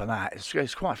wait for that.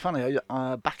 It's quite funny.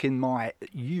 Back in my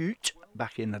ute,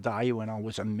 back in the day when I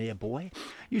was a mere boy,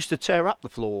 used to tear up the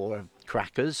floor of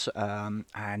Crackers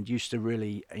and used to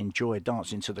really enjoy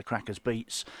dancing to the Crackers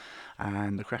beats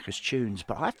and the Crackers tunes.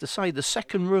 But I have to say the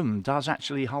second room does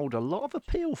actually hold a lot of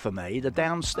appeal for me. The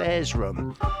downstairs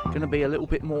room, going to be a little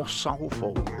bit more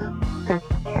soulful.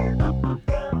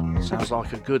 Sounds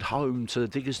like a good home to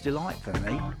Digger's Delight for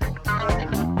me.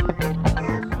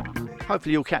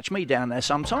 Hopefully you'll catch me down there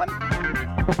sometime.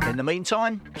 In the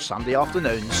meantime, Sunday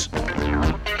afternoons.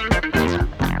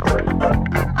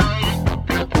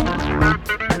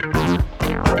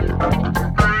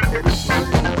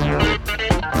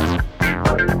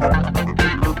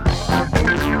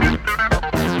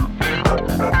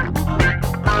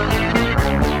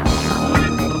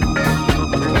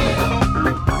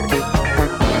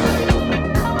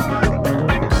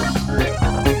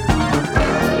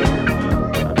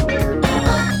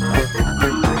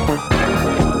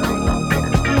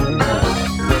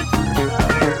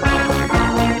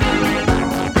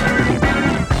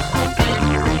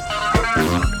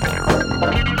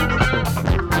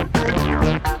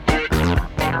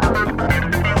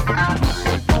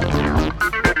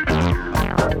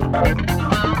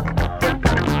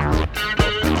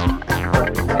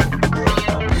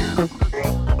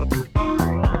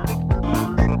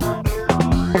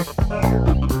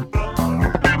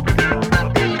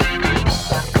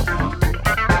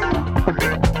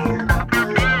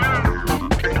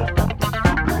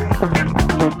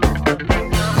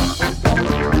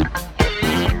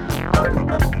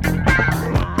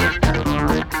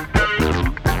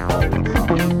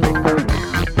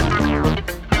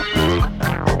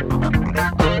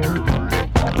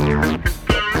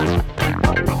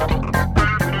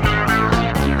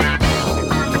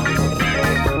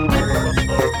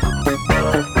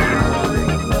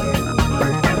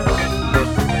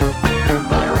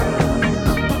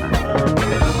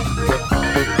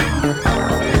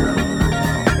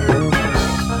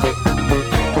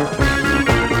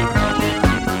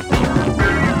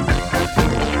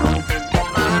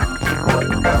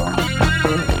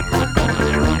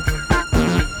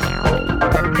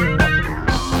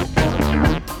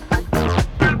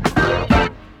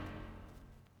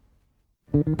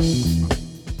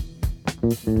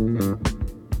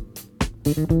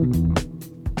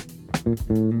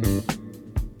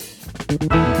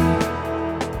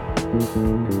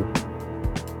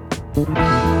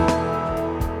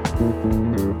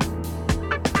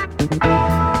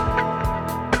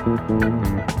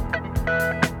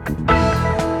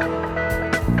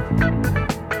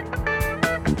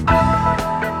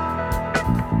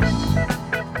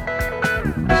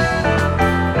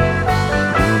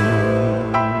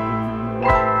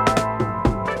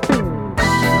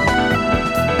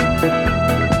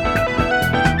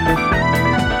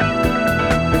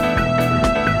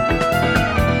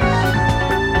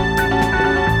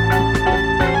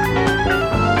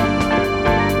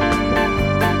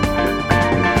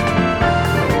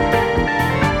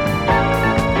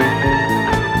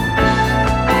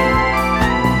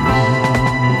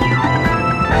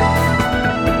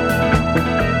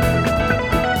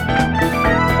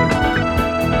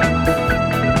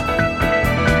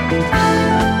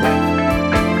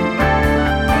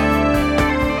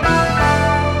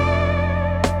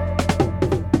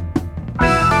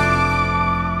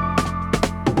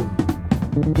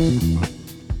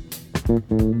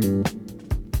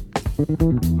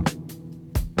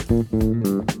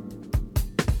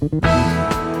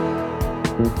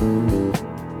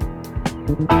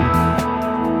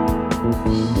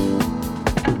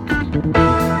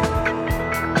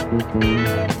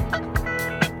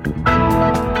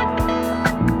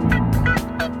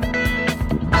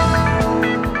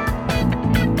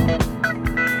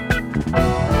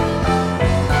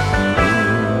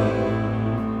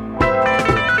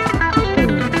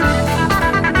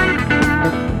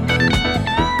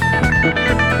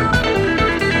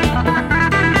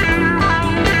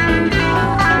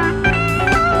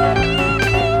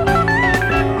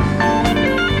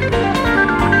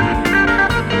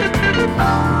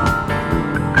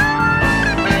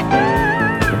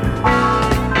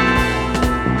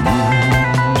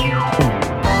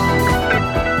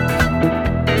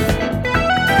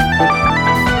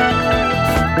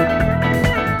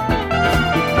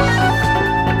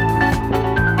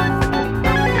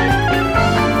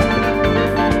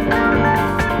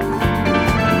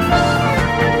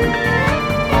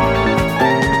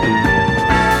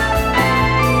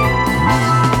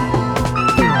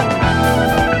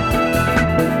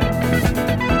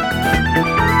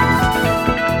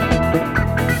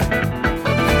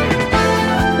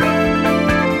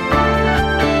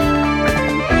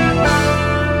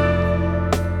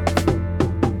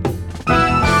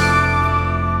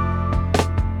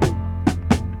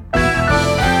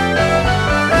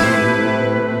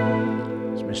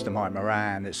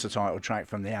 It's the title track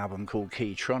from the album called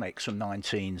Keytronics from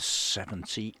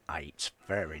 1978.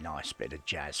 Very nice bit of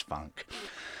jazz funk.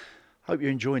 Hope you're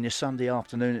enjoying your Sunday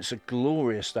afternoon. It's a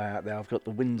glorious day out there. I've got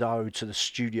the window to the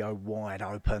studio wide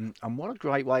open, and what a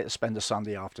great way to spend a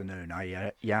Sunday afternoon.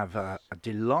 You have a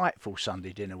delightful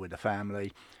Sunday dinner with the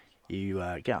family. You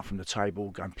get up from the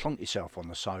table, go and plonk yourself on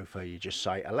the sofa. You just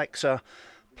say, Alexa,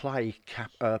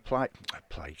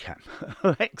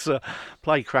 Alexa,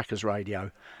 play Crackers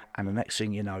Radio. And the next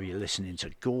thing you know, you're listening to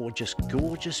gorgeous,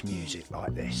 gorgeous music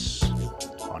like this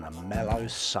on a mellow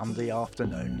Sunday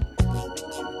afternoon.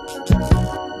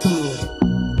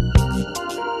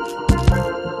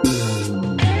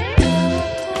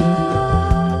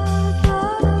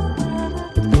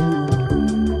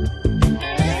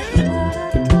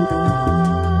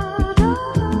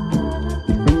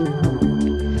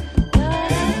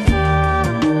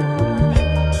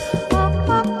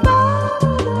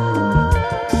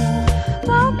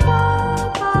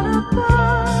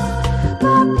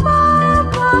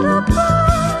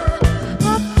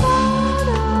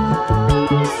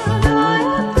 Ba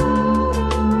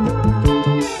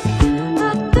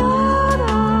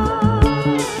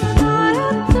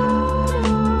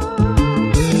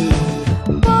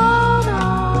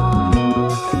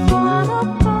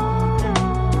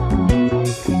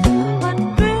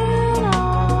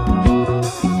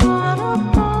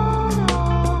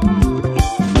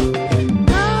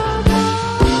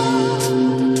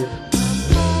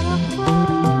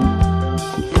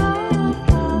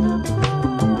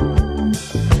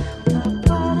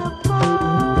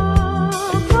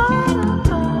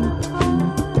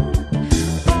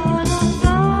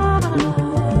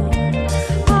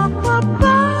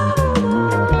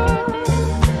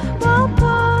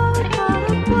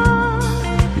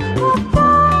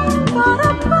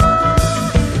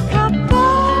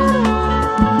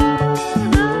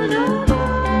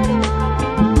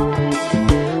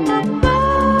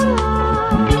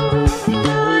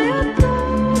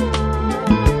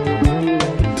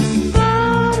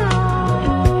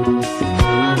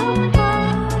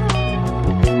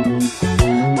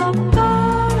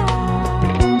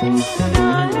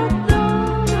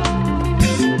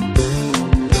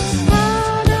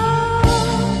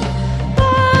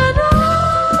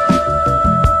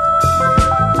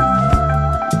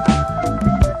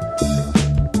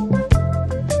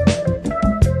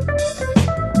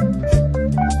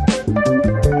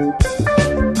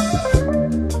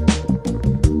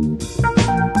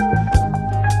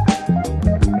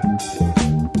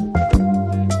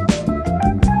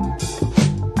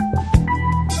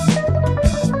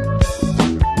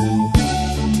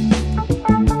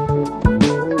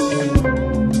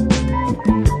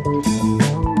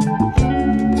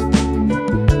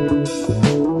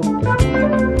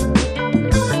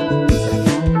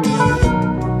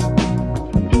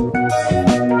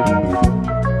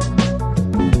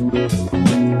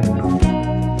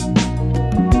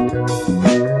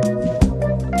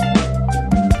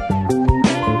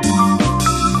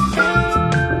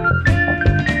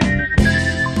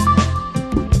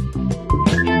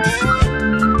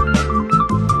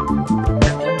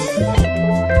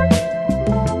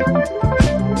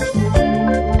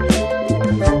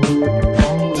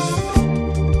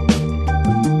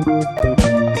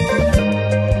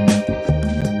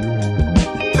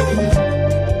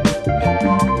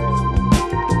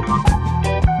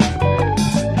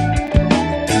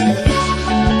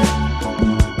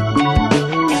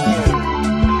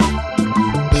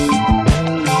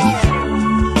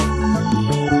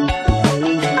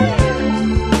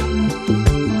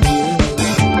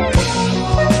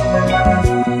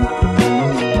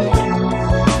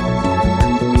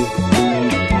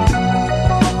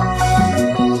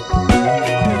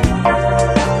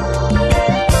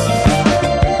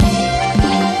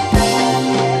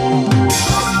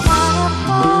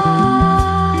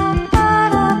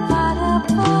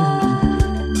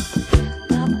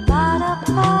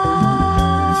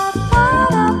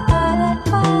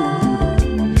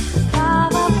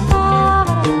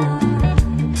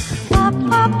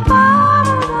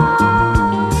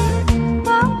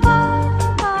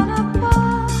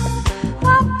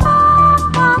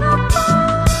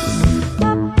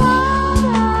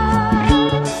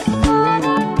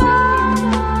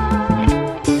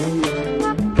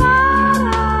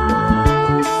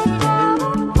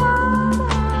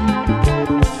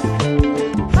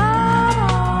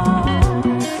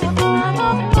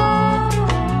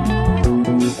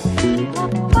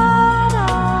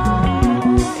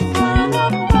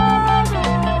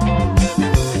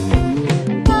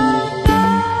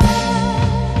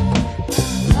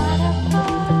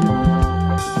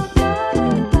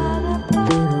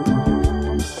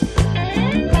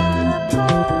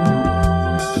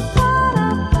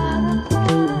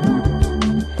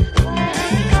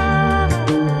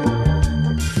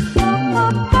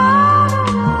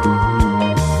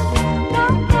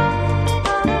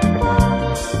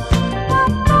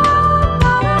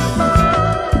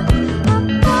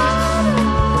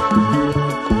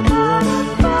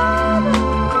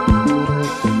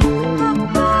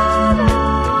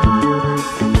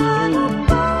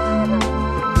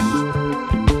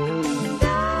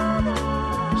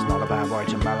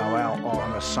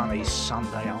a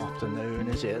Sunday afternoon,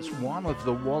 is it? It's one of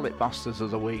the Wallet Busters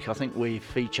of the week. I think we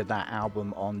featured that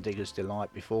album on Digger's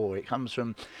Delight before. It comes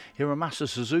from Hiromasa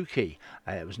Suzuki.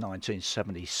 It was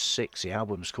 1976. The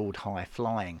album's called High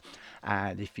Flying.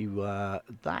 And if you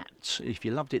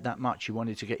loved it that much, you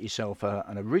wanted to get yourself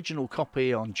an original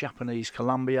copy on Japanese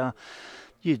Columbia,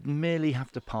 you'd merely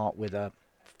have to part with a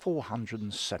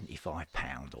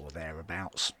 £475 or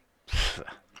thereabouts.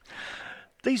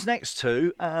 These next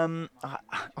two, I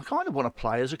kind of want to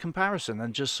play as a comparison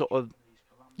and just sort of,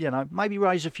 maybe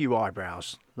raise a few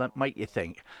eyebrows, make you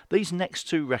think. These next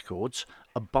two records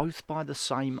are both by the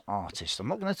same artist. I'm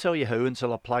not going to tell you who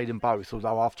until I've played them both,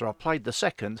 although after I've played the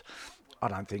second, I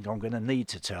don't think I'm going to need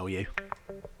to tell you.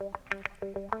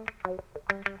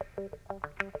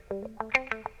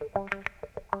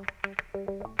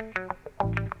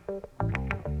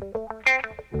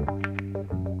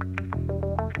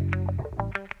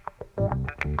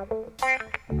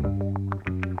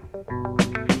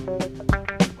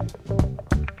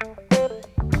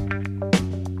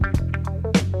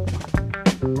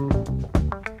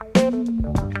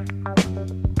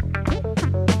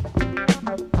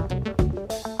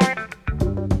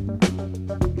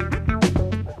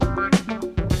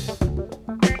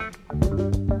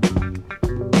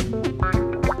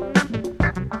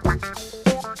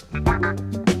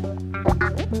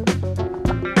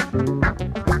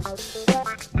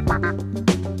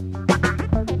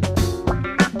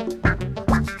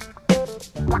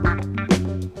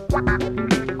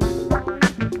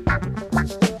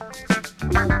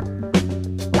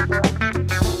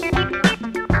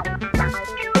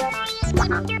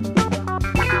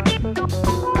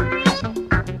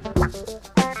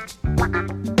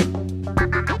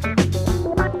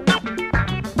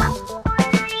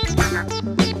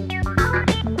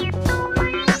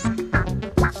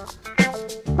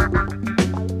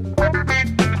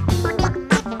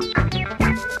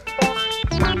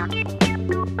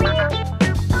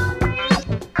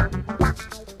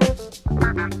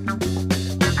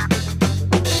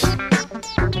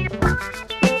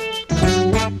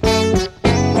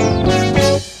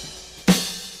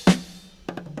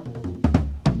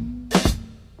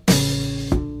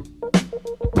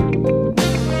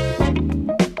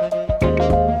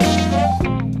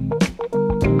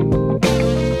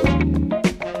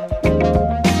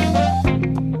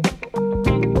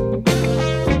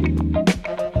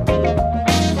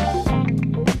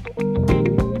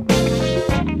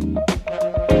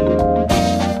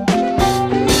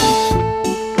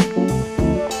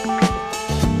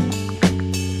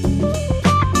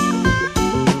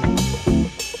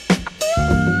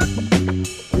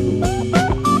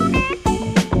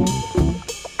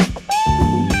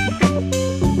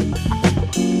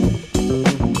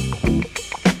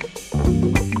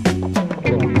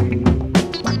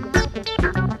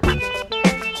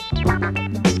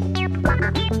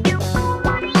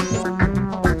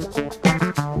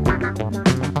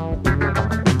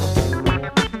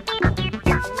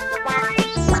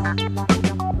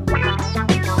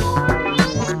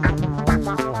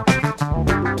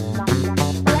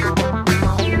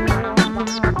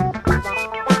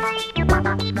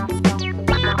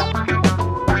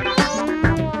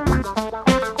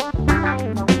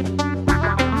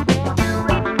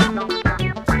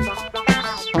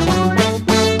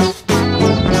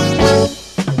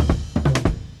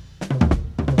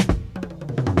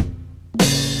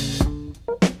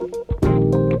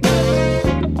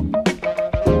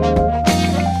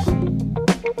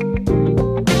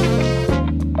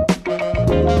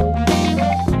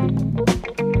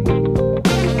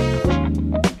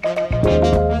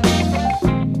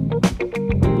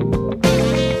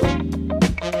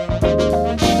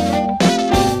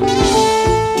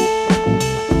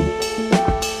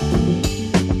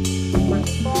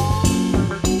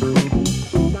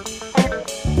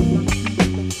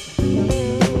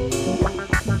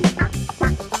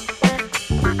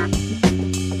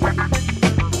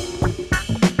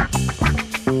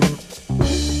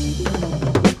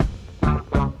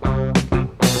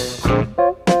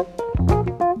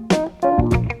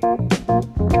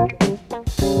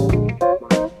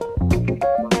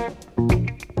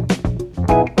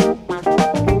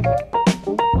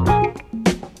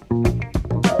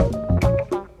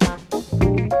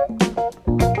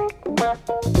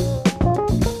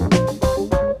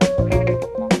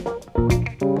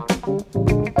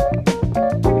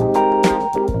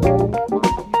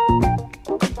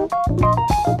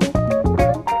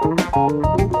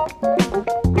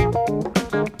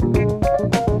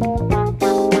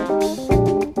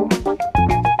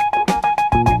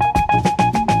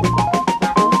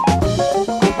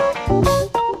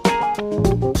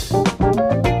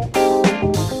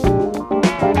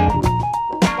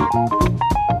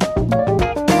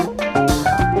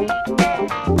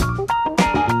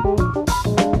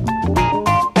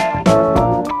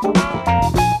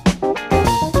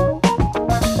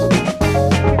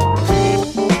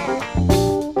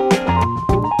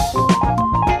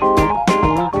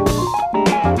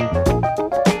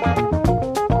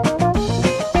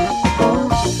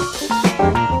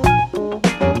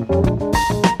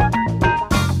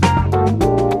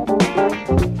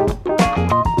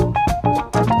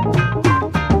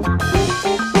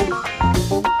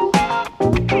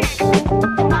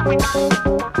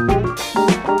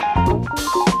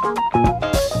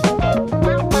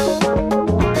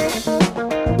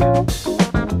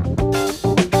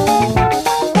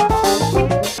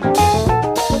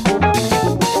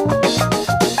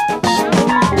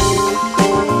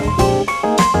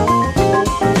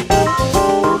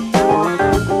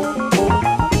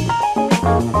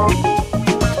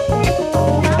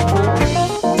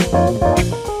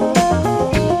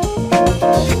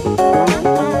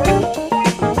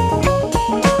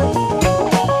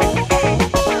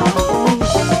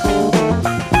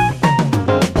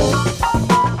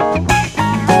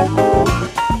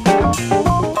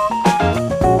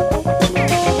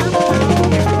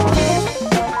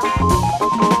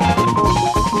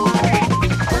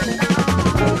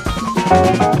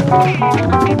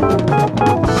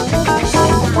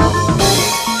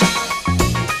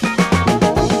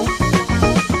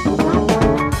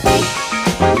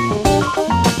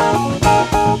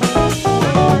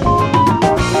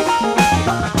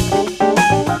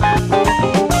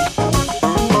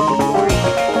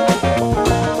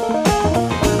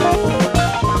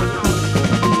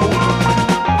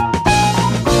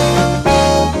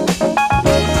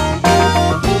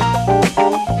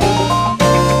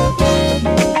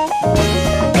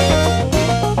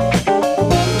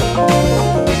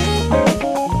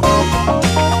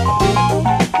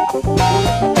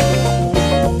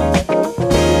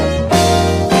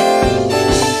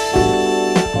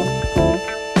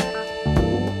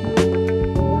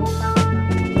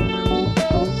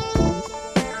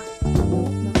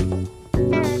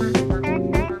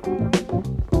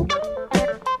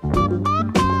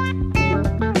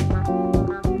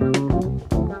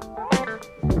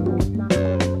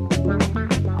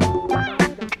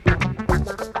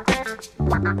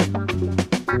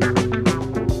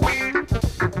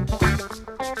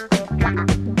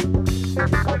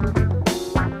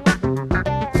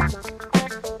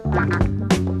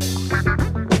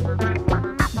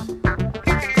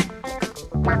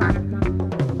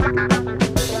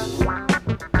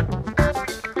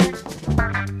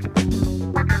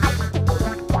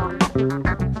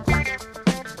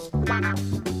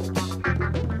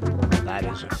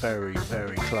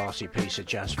 Piece of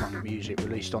jazz funk music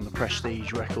released on the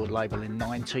Prestige record label in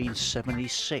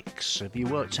 1976. Have you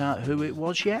worked out who it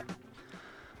was yet?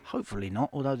 Hopefully not,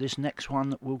 although this next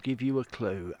one will give you a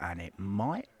clue, and it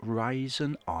might raise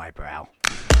an eyebrow.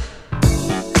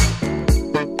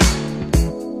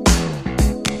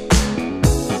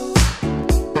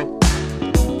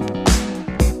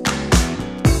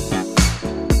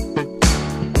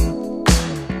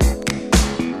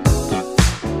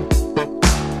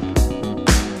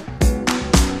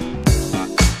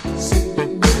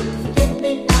 Please forget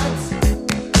me not.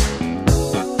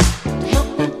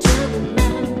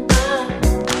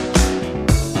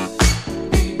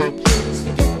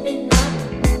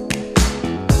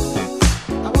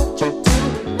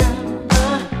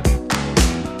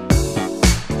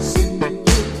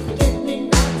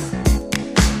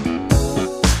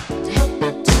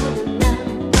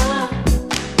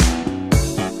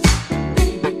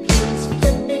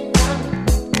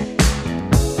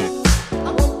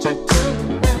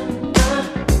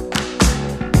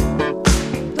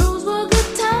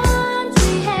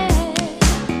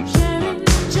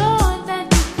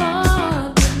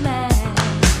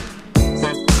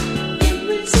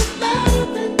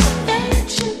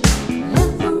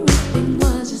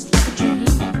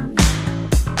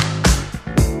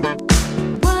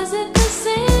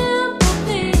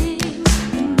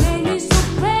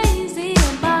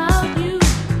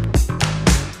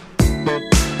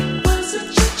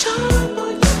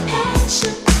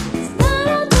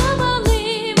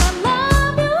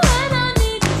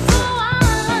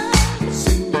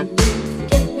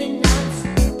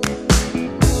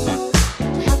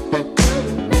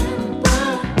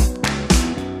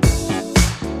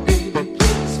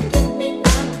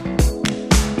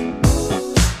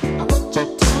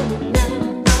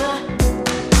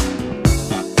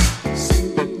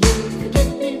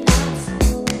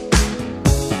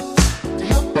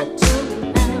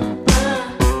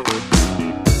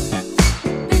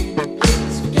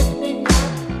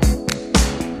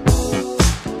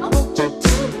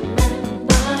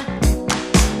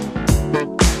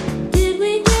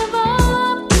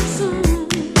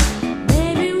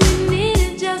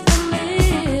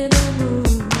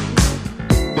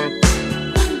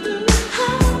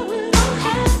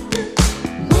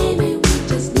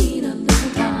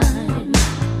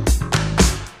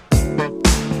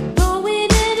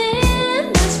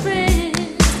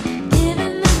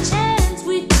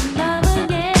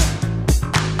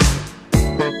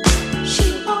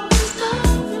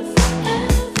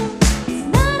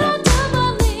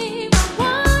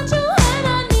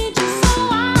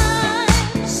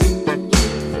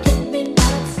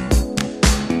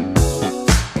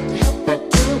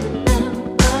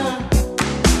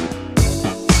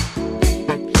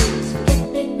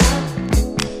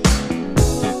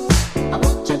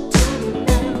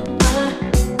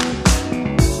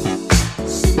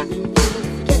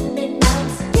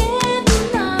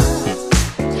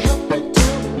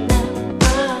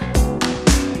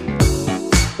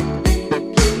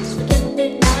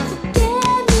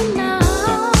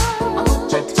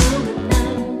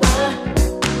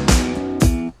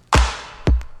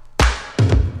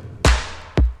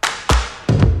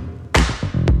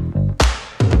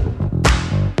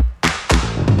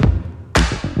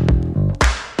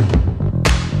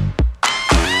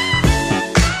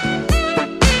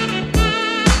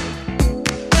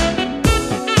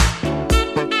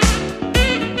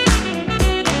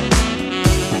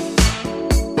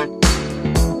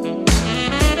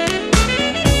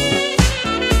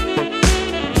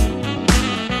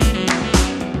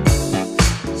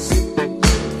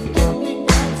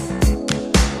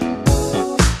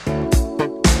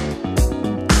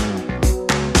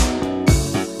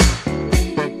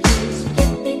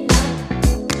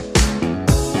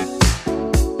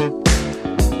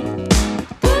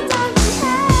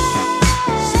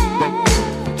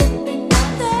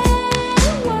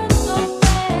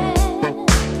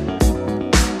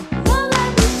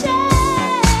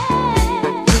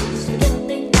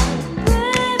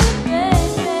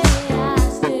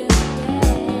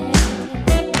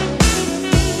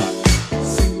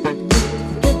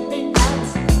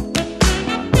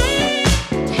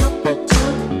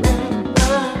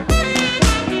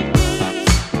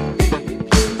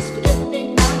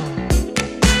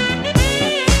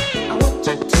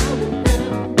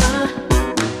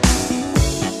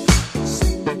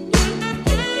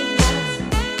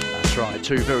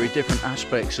 two very different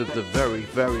aspects of the very,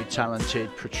 very talented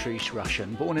Patrice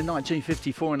Rushen. Born in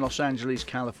 1954 in Los Angeles,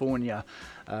 California,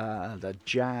 the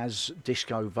jazz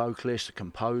disco vocalist,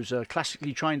 composer,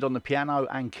 classically trained on the piano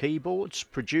and keyboards,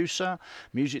 producer,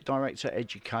 music director,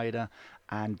 educator,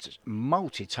 and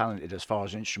multi-talented as far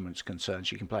as instruments concerned.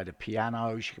 She can play the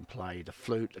piano, she can play the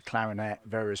flute, the clarinet,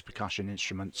 various percussion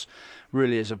instruments.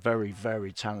 Really is a very,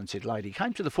 very talented lady.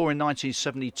 Came to the fore in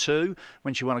 1972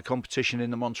 when she won a competition in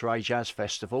the Monterey Jazz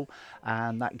Festival,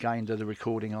 and that gained her the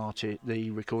recording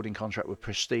contract with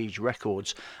Prestige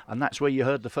Records, and that's where you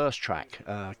heard the first track,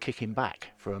 Kicking Back,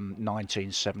 from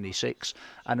 1976,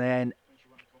 and then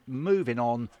moving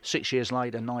on 6 years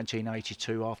later,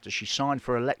 1982, after she signed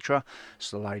for Elektra,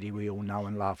 it's the lady we all know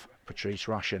and love, Patrice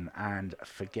Rushen, and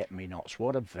Forget Me Nots.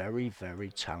 What a very, very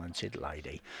talented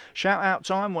lady. Shout out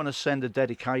time. Want to send a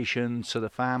dedication to the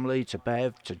family, to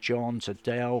Bev, to John, to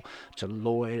Dell, to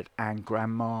Lloyd and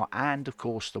Grandma, and of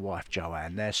course the wife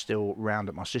Joanne. They're still round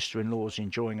at my sister-in-law's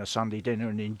enjoying a Sunday dinner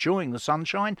and enjoying the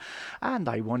sunshine, and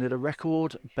they wanted a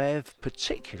record. Bev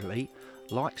particularly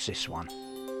likes this one.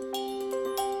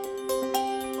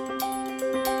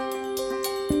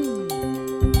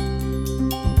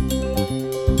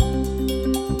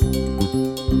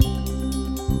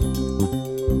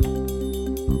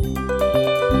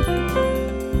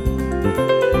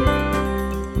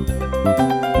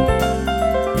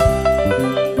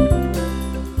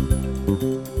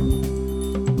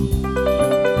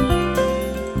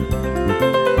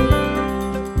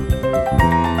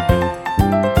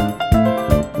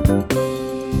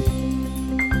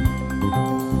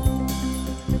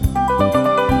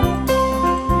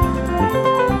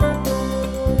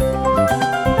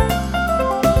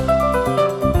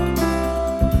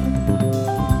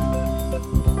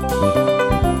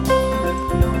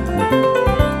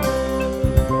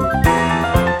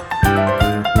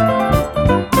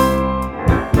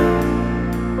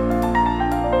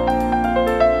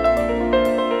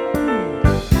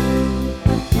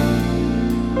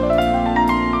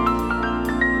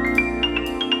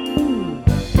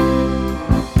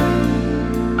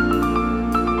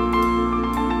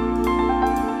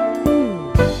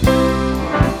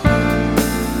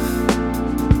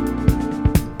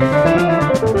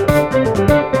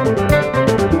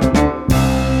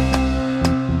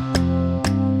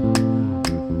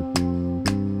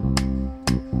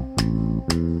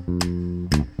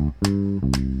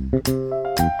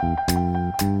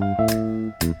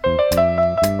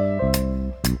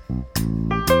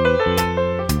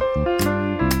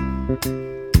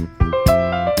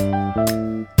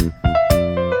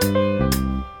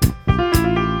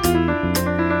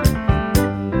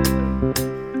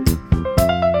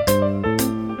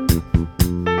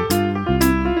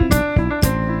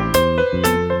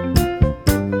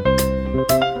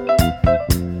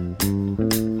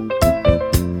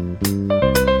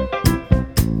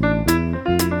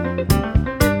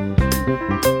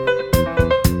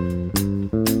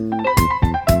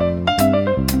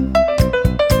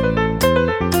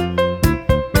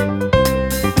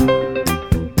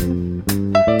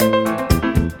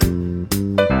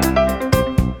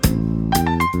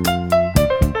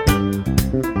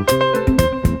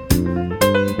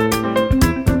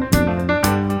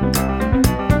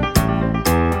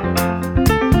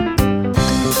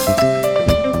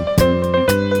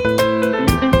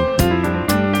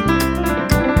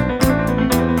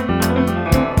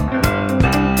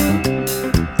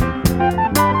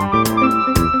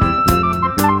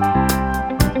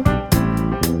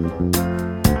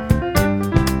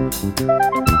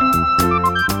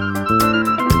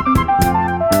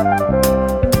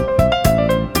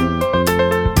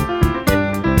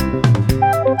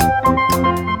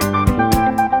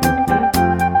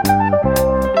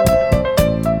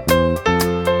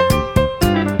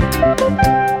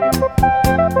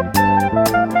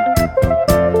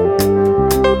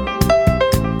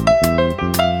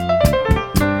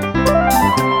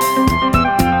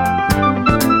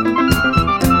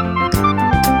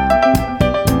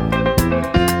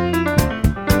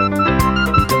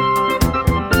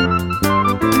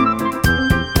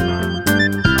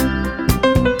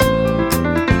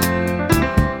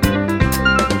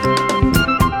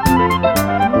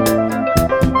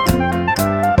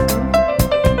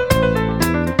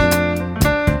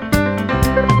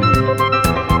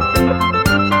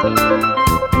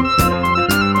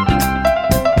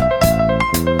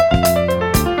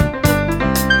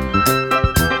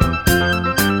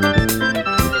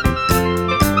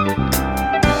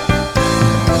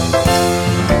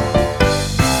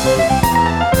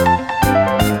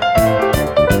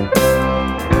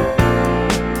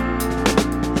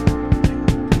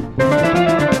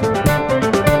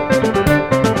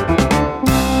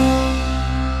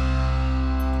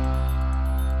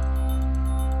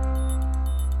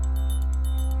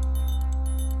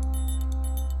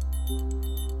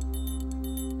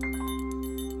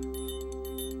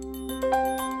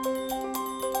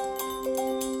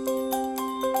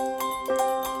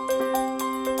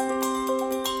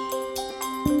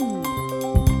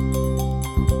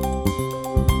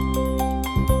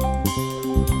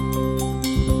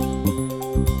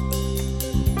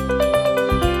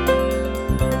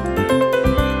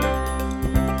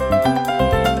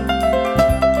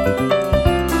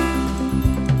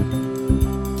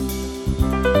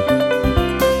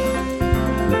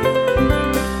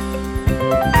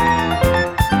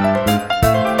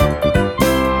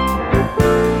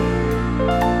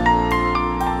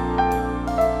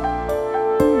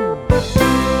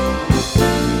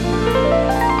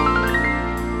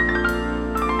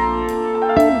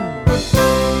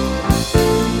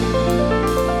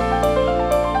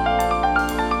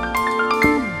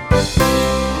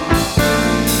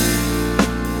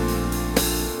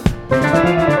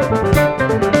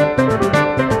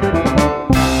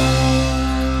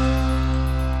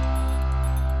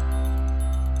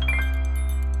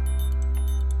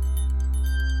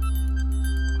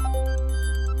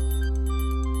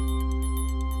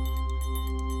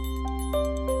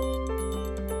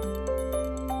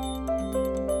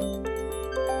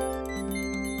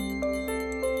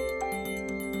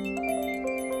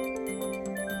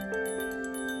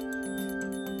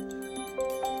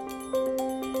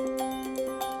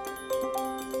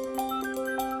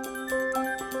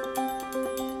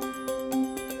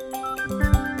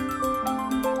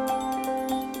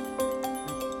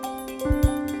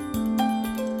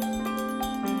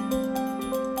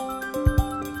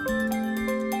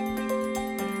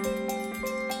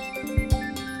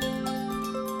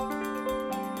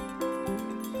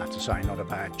 say, not a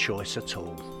bad choice at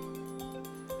all.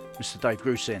 Mr. Dave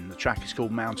Grusin, the track is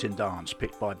called Mountain Dance,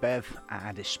 picked by Bev,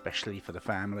 and especially for the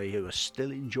family who are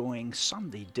still enjoying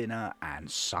Sunday dinner and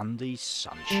Sunday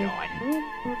sunshine.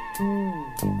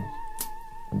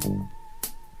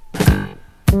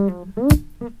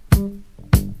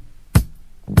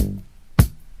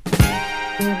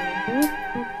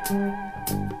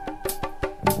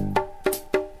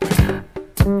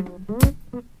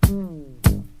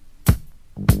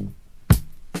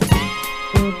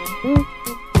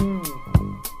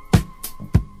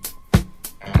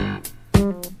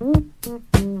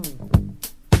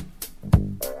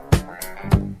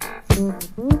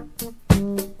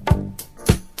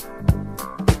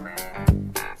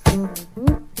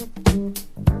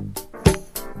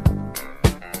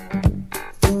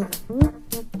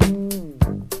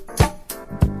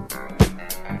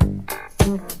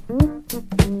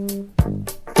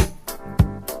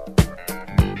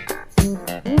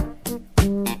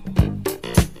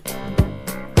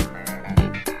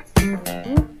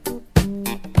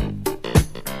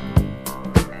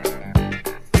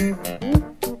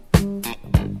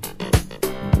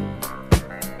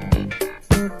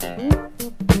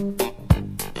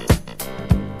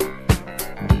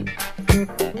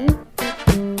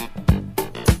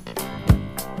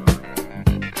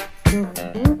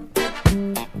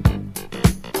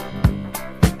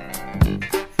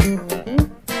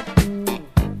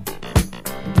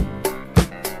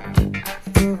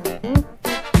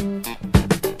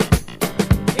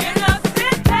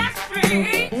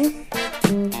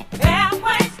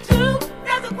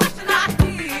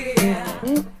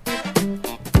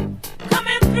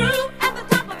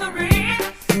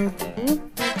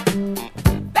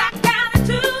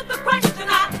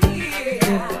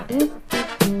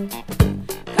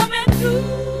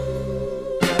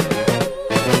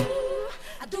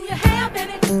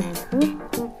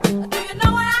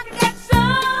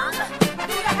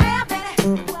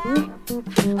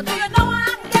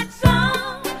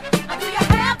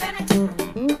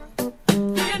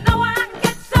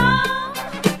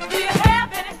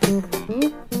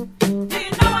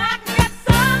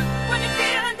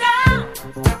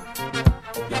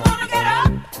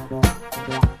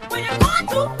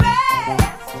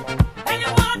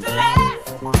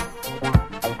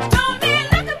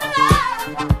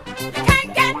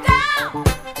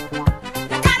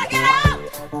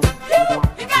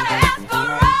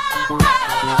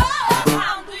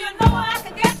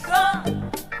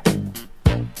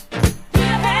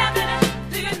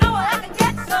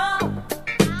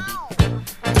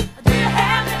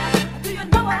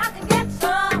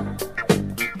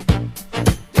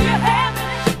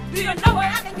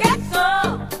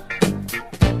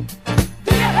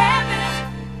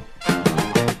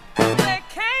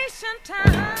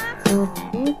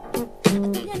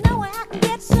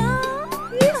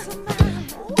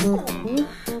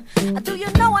 Do you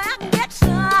know I can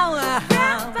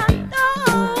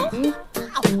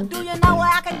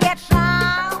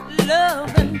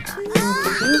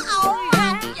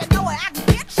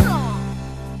get some?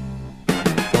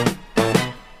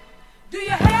 Do you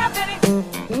have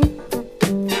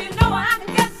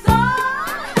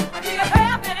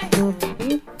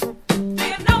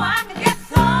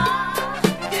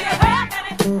any?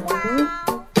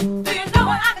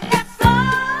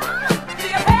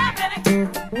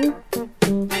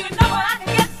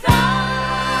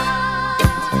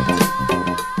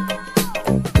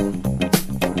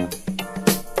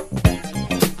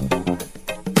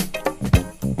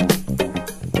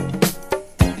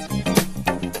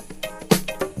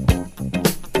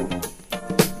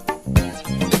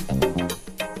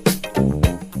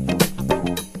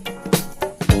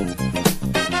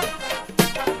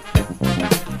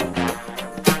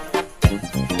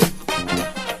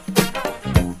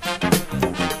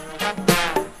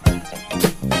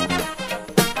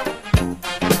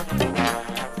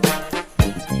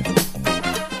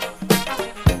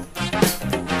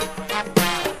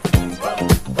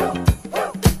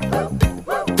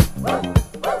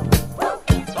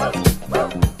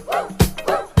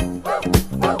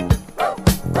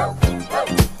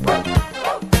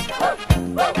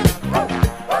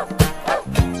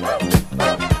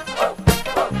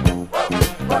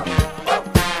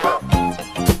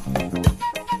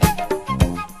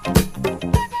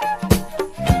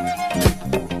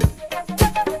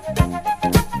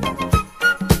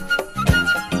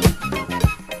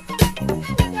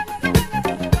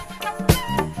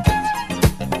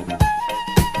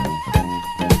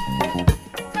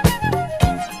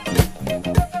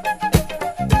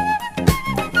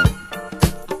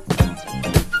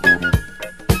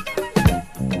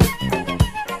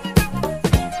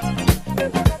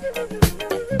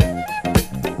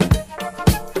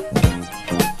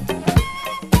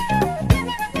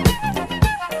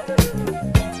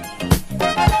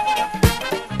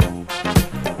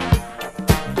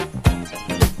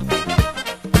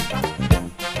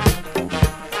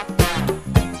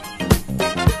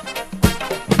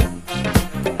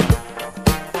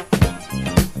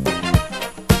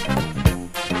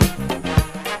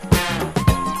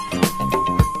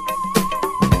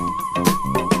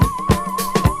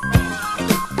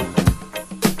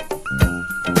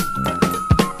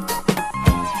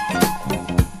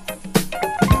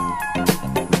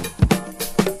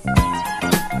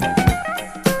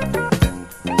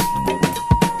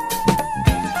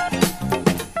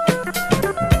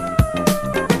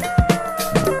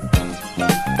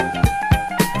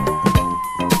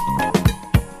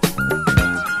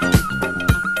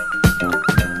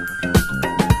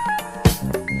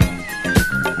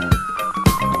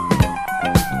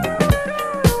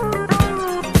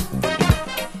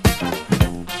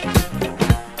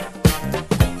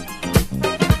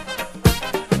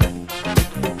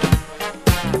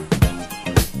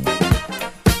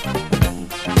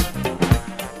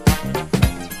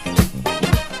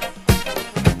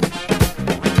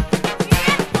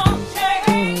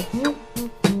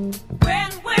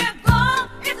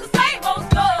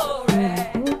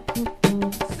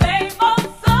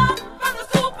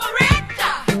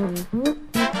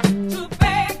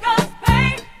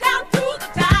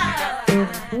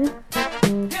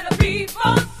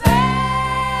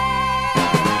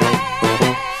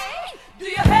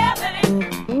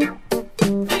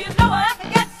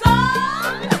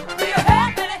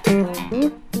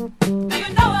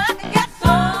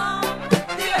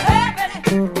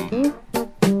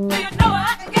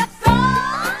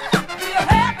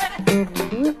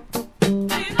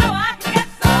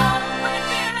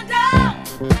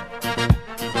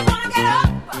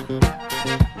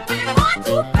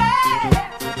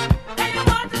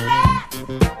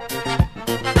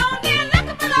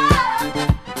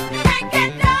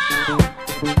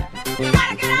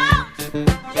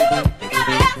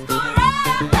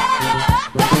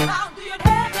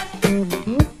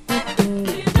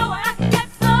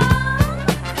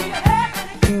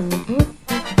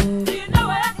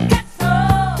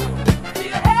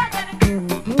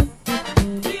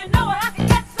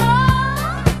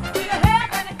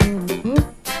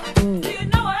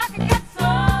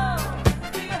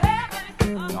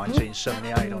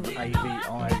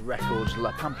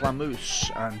 Moose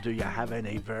and Do You Have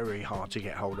Any? Very hard to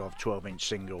get hold of 12-inch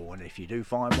single, and if you do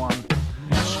find one,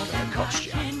 it's going to cost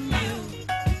you.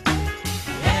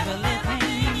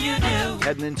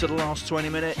 Heading into the last 20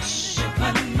 minutes,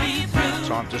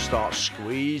 time to start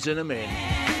squeezing them in.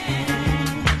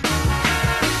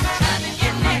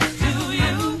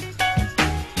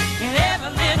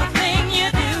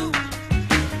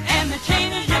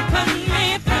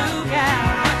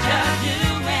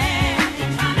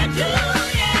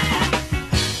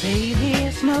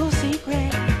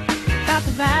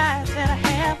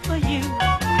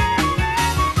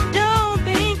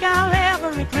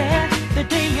 The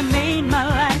day you made my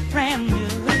life brand new.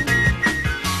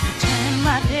 Turn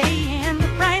my day into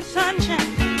bright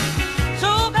sunshine.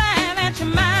 So glad that you're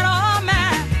mine, all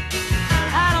mine.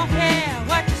 I don't care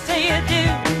what you say or do.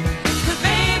 'Cause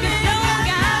baby, don't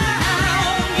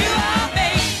got you all,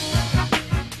 babe.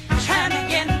 Trying to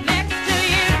get next to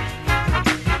you.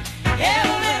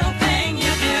 Every little thing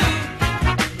you do.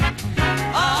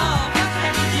 Oh, what's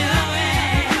that you're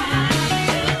doing?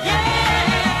 Yeah,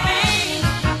 babe.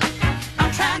 I'm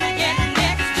trying to get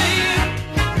next to you.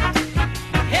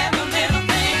 Every little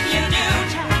thing you do,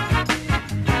 child.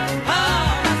 Oh,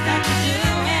 what's that you're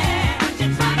doing? What you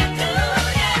trying to do,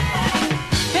 yeah.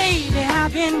 Baby,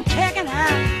 I've been checking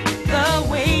out the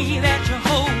way that you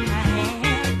hold my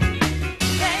hand.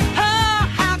 Oh,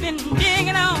 I've been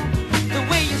digging on the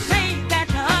way you say that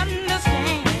you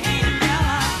understand.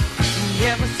 You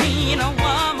ever seen a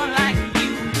woman like you?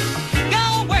 Go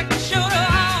work the shoulder,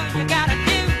 all you gotta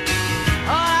do.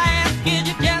 All I ask is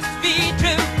you just be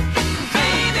true.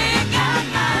 Baby, got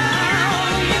my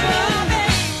own, you are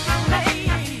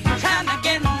baby. Trying to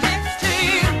get next to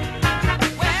you.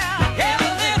 Well,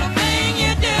 every little thing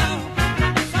you do,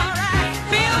 it's alright.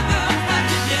 Feel good what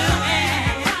you're doing.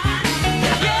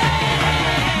 Yeah,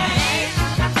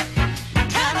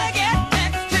 trying to get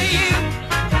next to you.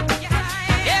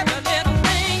 Every little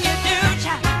thing you do,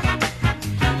 child.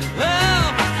 Oh,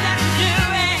 what's that you're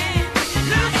doing?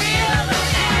 Lucille,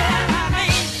 I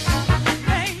mean,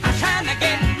 I'm trying to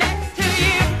get next to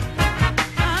you.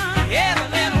 Every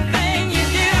little thing you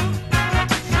do,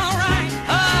 it's alright.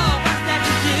 Oh, what's that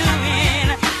you're doing?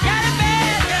 Got it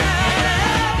bad,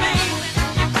 girl, me.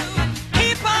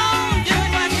 Keep on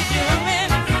doing what you're doing.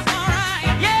 It's alright.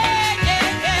 Yeah, yeah,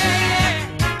 yeah, yeah.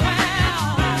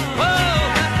 Well, whoa,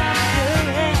 what's that you're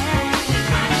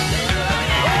doing?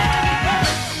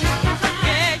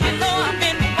 Yeah, you know I've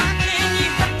been watching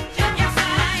you. Yes, I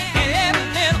am. And every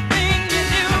little thing you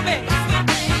do, baby.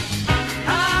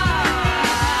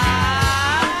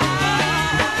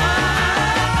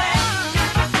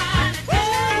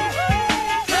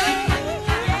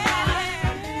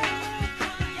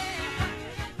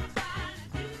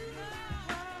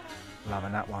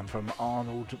 Loving that one from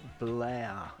Arnold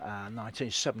Blair,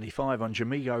 1975 on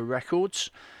Jamigo Records.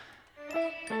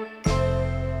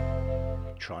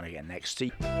 Trying to get next to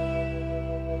you.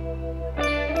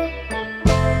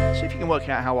 See if you can work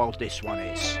out how old this one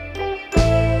is.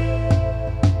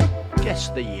 Guess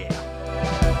the year.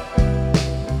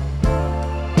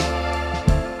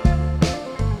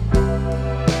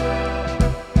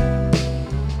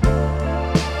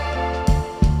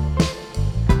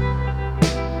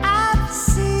 I've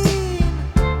seen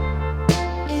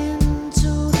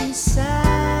into these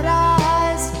sad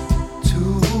eyes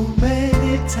too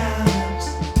many times,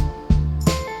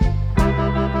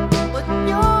 but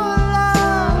your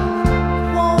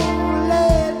love won't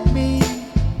let me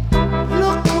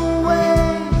look away.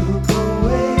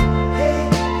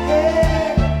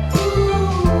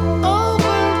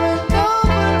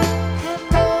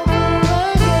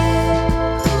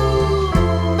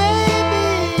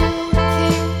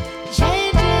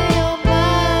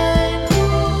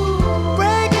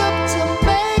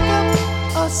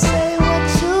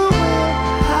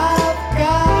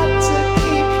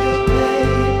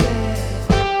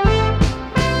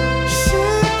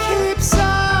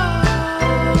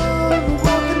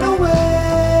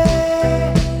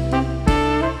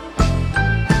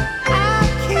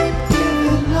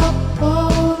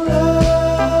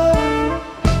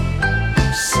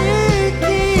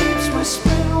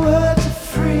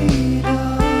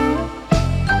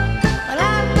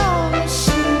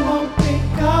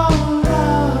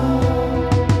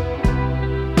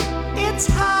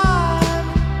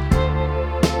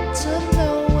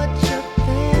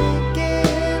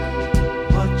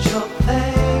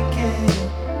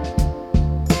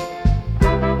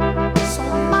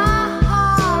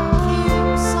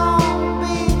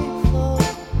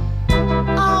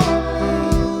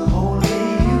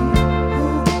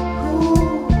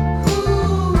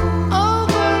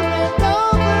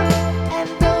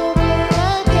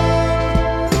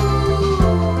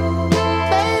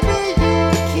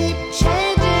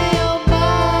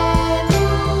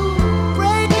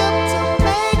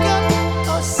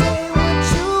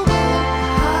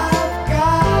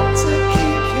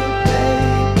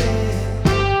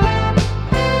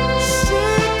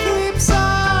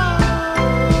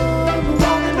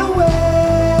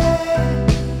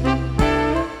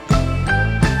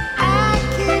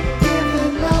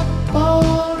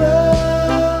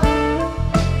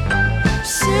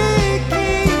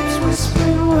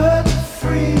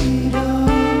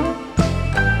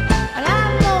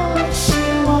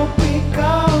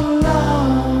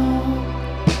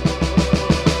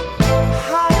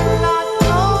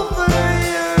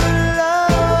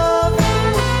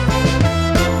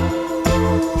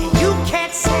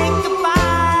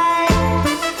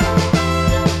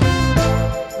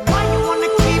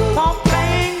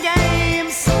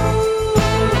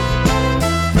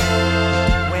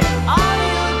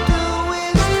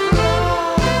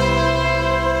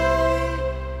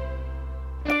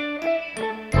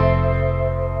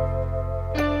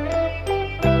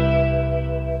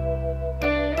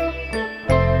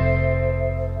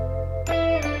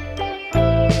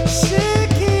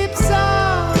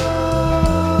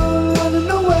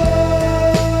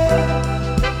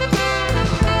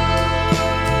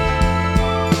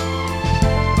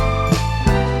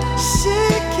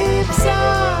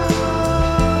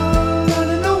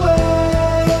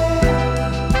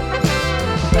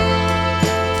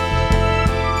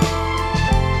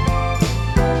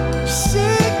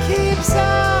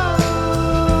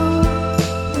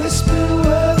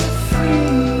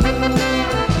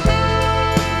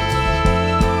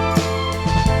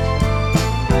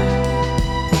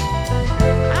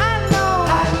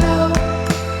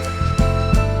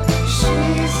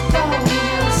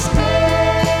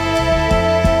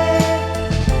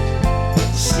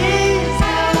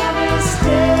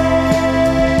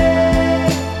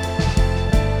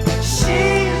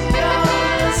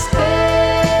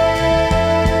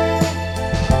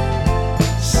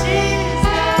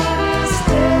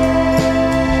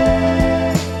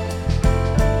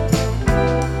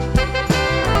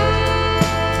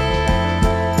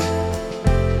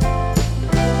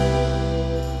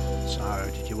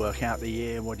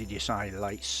 did you say?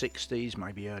 Late 60s,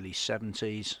 maybe early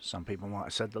 70s. Some people might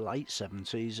have said the late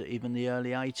 70s, even the early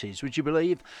 80s. Would you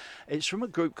believe? It's from a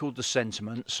group called The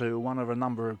Sentiments, who are one of a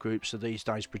number of groups of these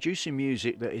days producing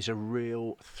music that is a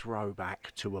real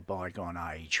throwback to a bygone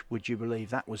age. Would you believe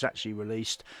that was actually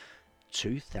released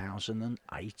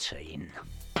 2018?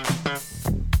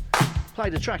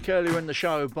 Played a track earlier in the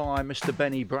show by Mr.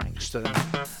 Benny Braxton.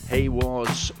 He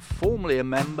was formerly a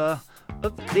member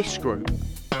of this group,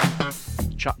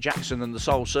 Chuck Jackson and the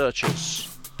Soul Searchers.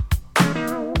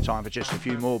 Time for just a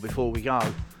few more before we go.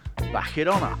 Back it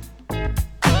on up.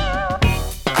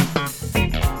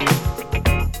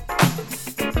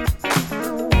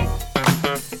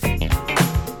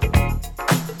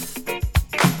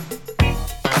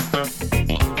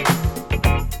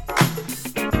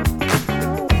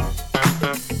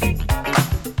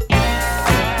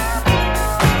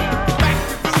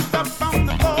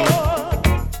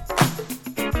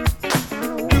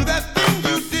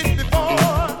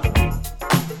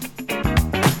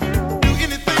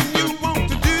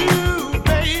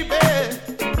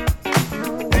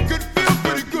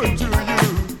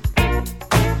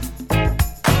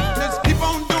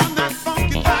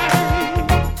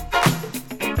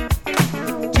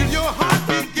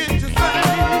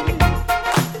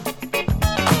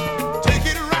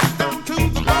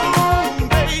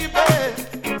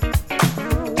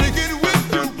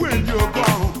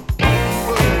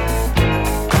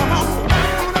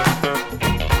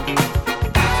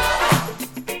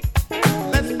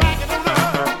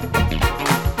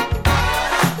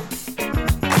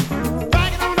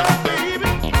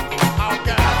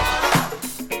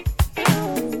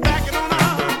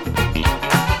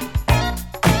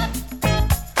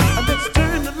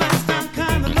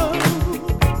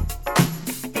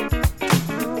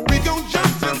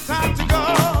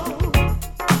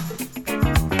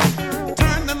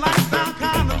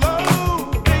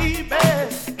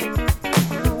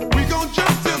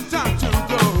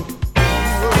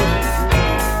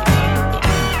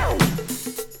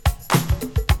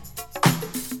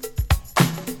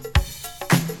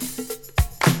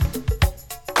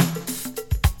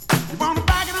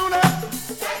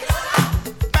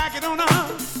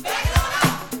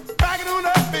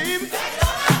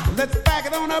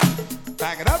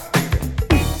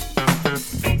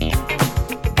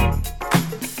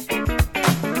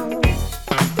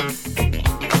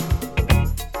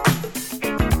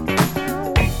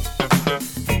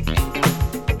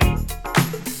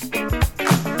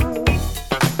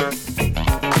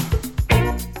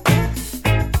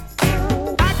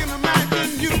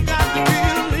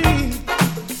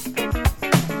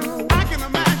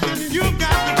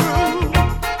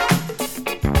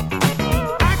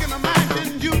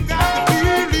 You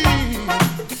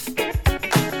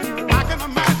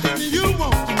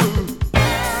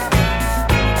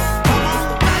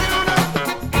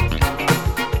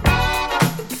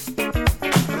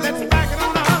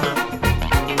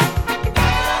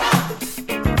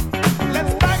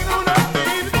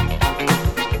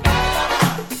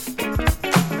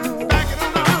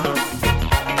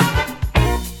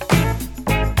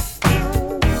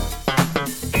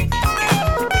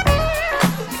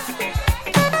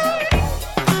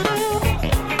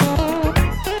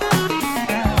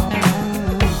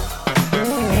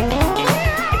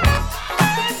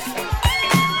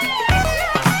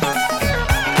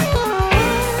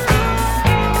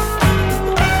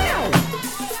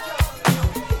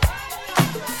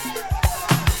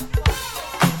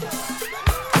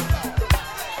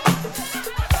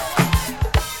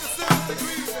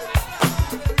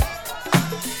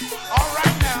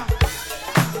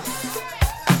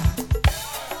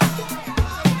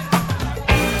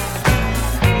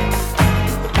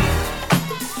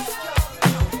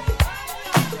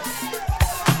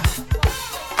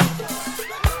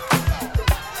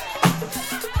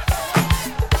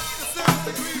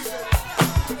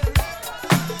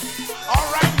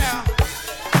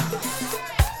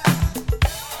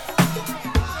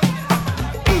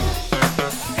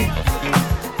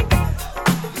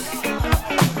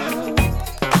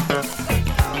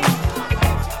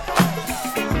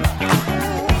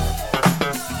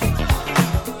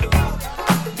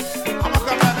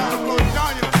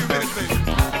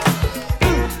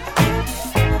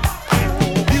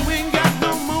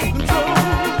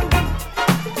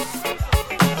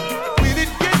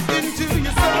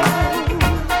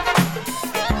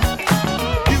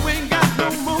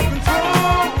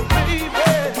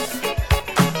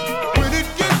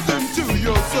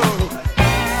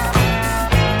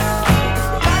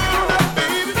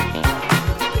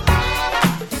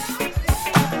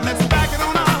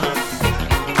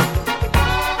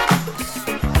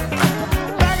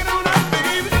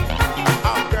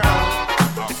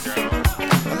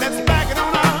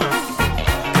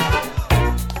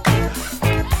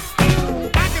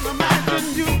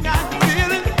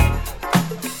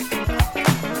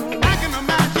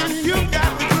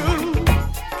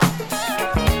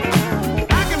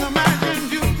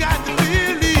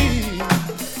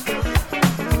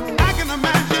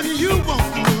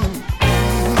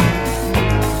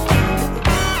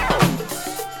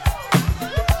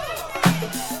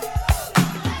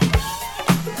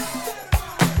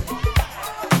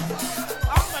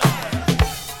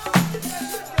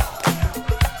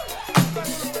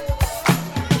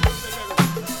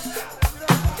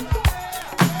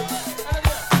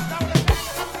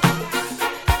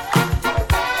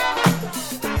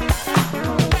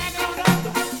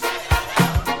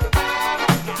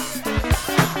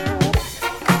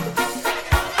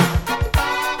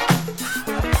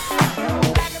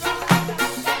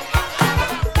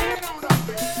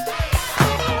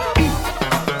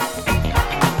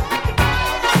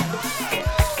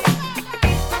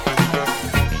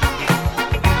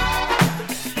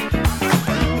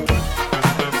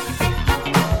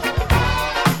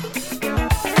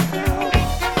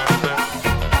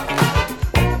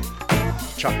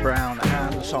Brown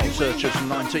and the Soul Searchers from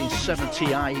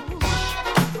 1978.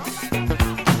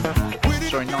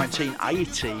 Sorry,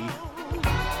 1980.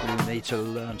 We need to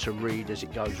learn to read as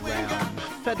it goes round.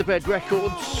 Featherbed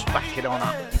Records, back it on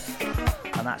up.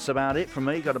 And that's about it from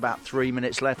me. Got about 3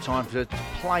 minutes left. Time to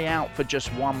play out for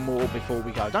just one more before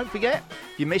we go. Don't forget,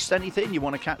 if you missed anything, you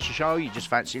want to catch the show, you just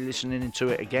fancy listening to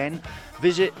it again,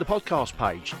 visit the podcast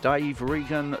page,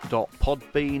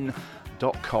 daveregan.podbean.com.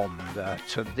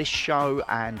 To this show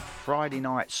and Friday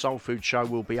night Soul Food show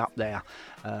will be up there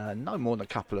no more than a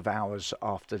couple of hours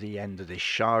after the end of this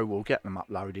show. We'll get them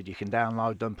uploaded. You can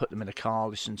download them, put them in a car,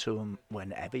 listen to them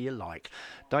whenever you like.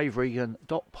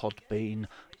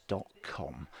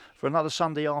 daveregan.podbean.com. For another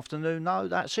Sunday afternoon, no,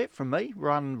 that's it from me.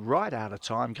 Run right out of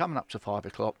time, coming up to 5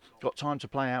 o'clock. Got time to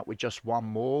play out with just one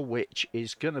more, which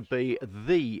is going to be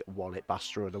the Wallet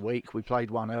Buster of the week. We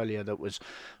played one earlier that was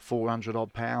 £400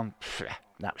 odd.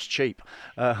 That was cheap.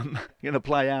 Going to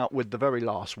play out with the very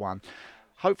last one.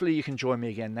 Hopefully you can join me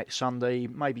again next Sunday.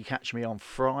 Maybe catch me on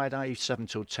Friday, 7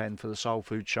 till 10 for the Soul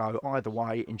Food show. Either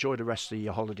way, enjoy the rest of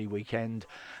your holiday weekend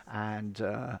and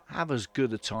have as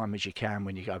good a time as you can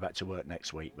when you go back to work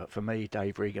next week. But for me,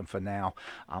 Dave Regan, for now,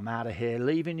 I'm out of here,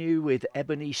 leaving you with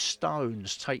Ebony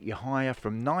Stones, Take You Higher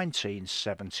from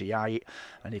 1978.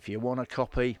 And if you want a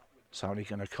copy, it's only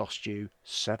going to cost you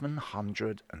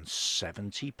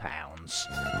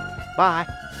 £770. Bye.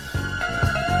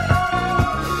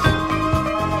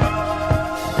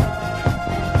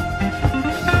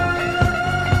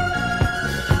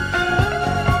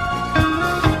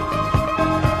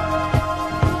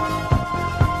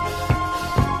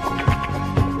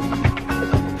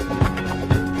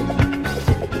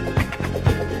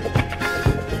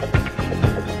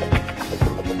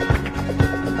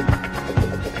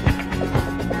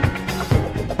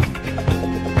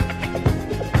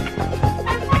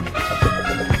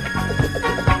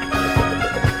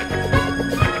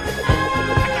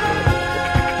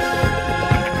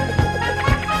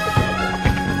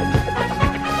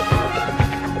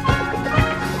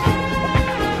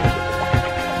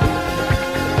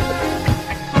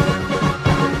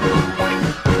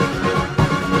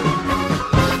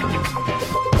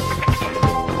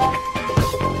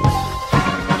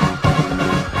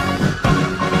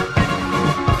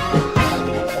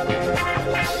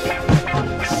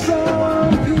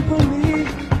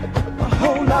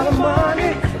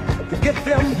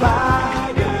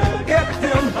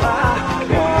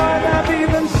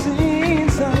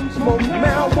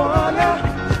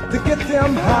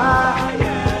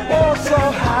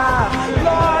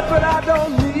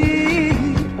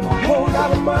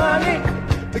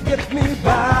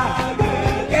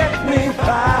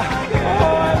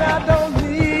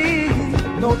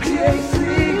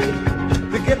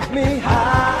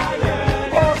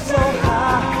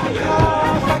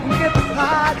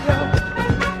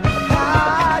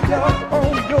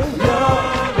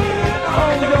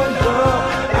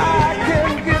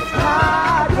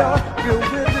 Feel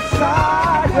with the side.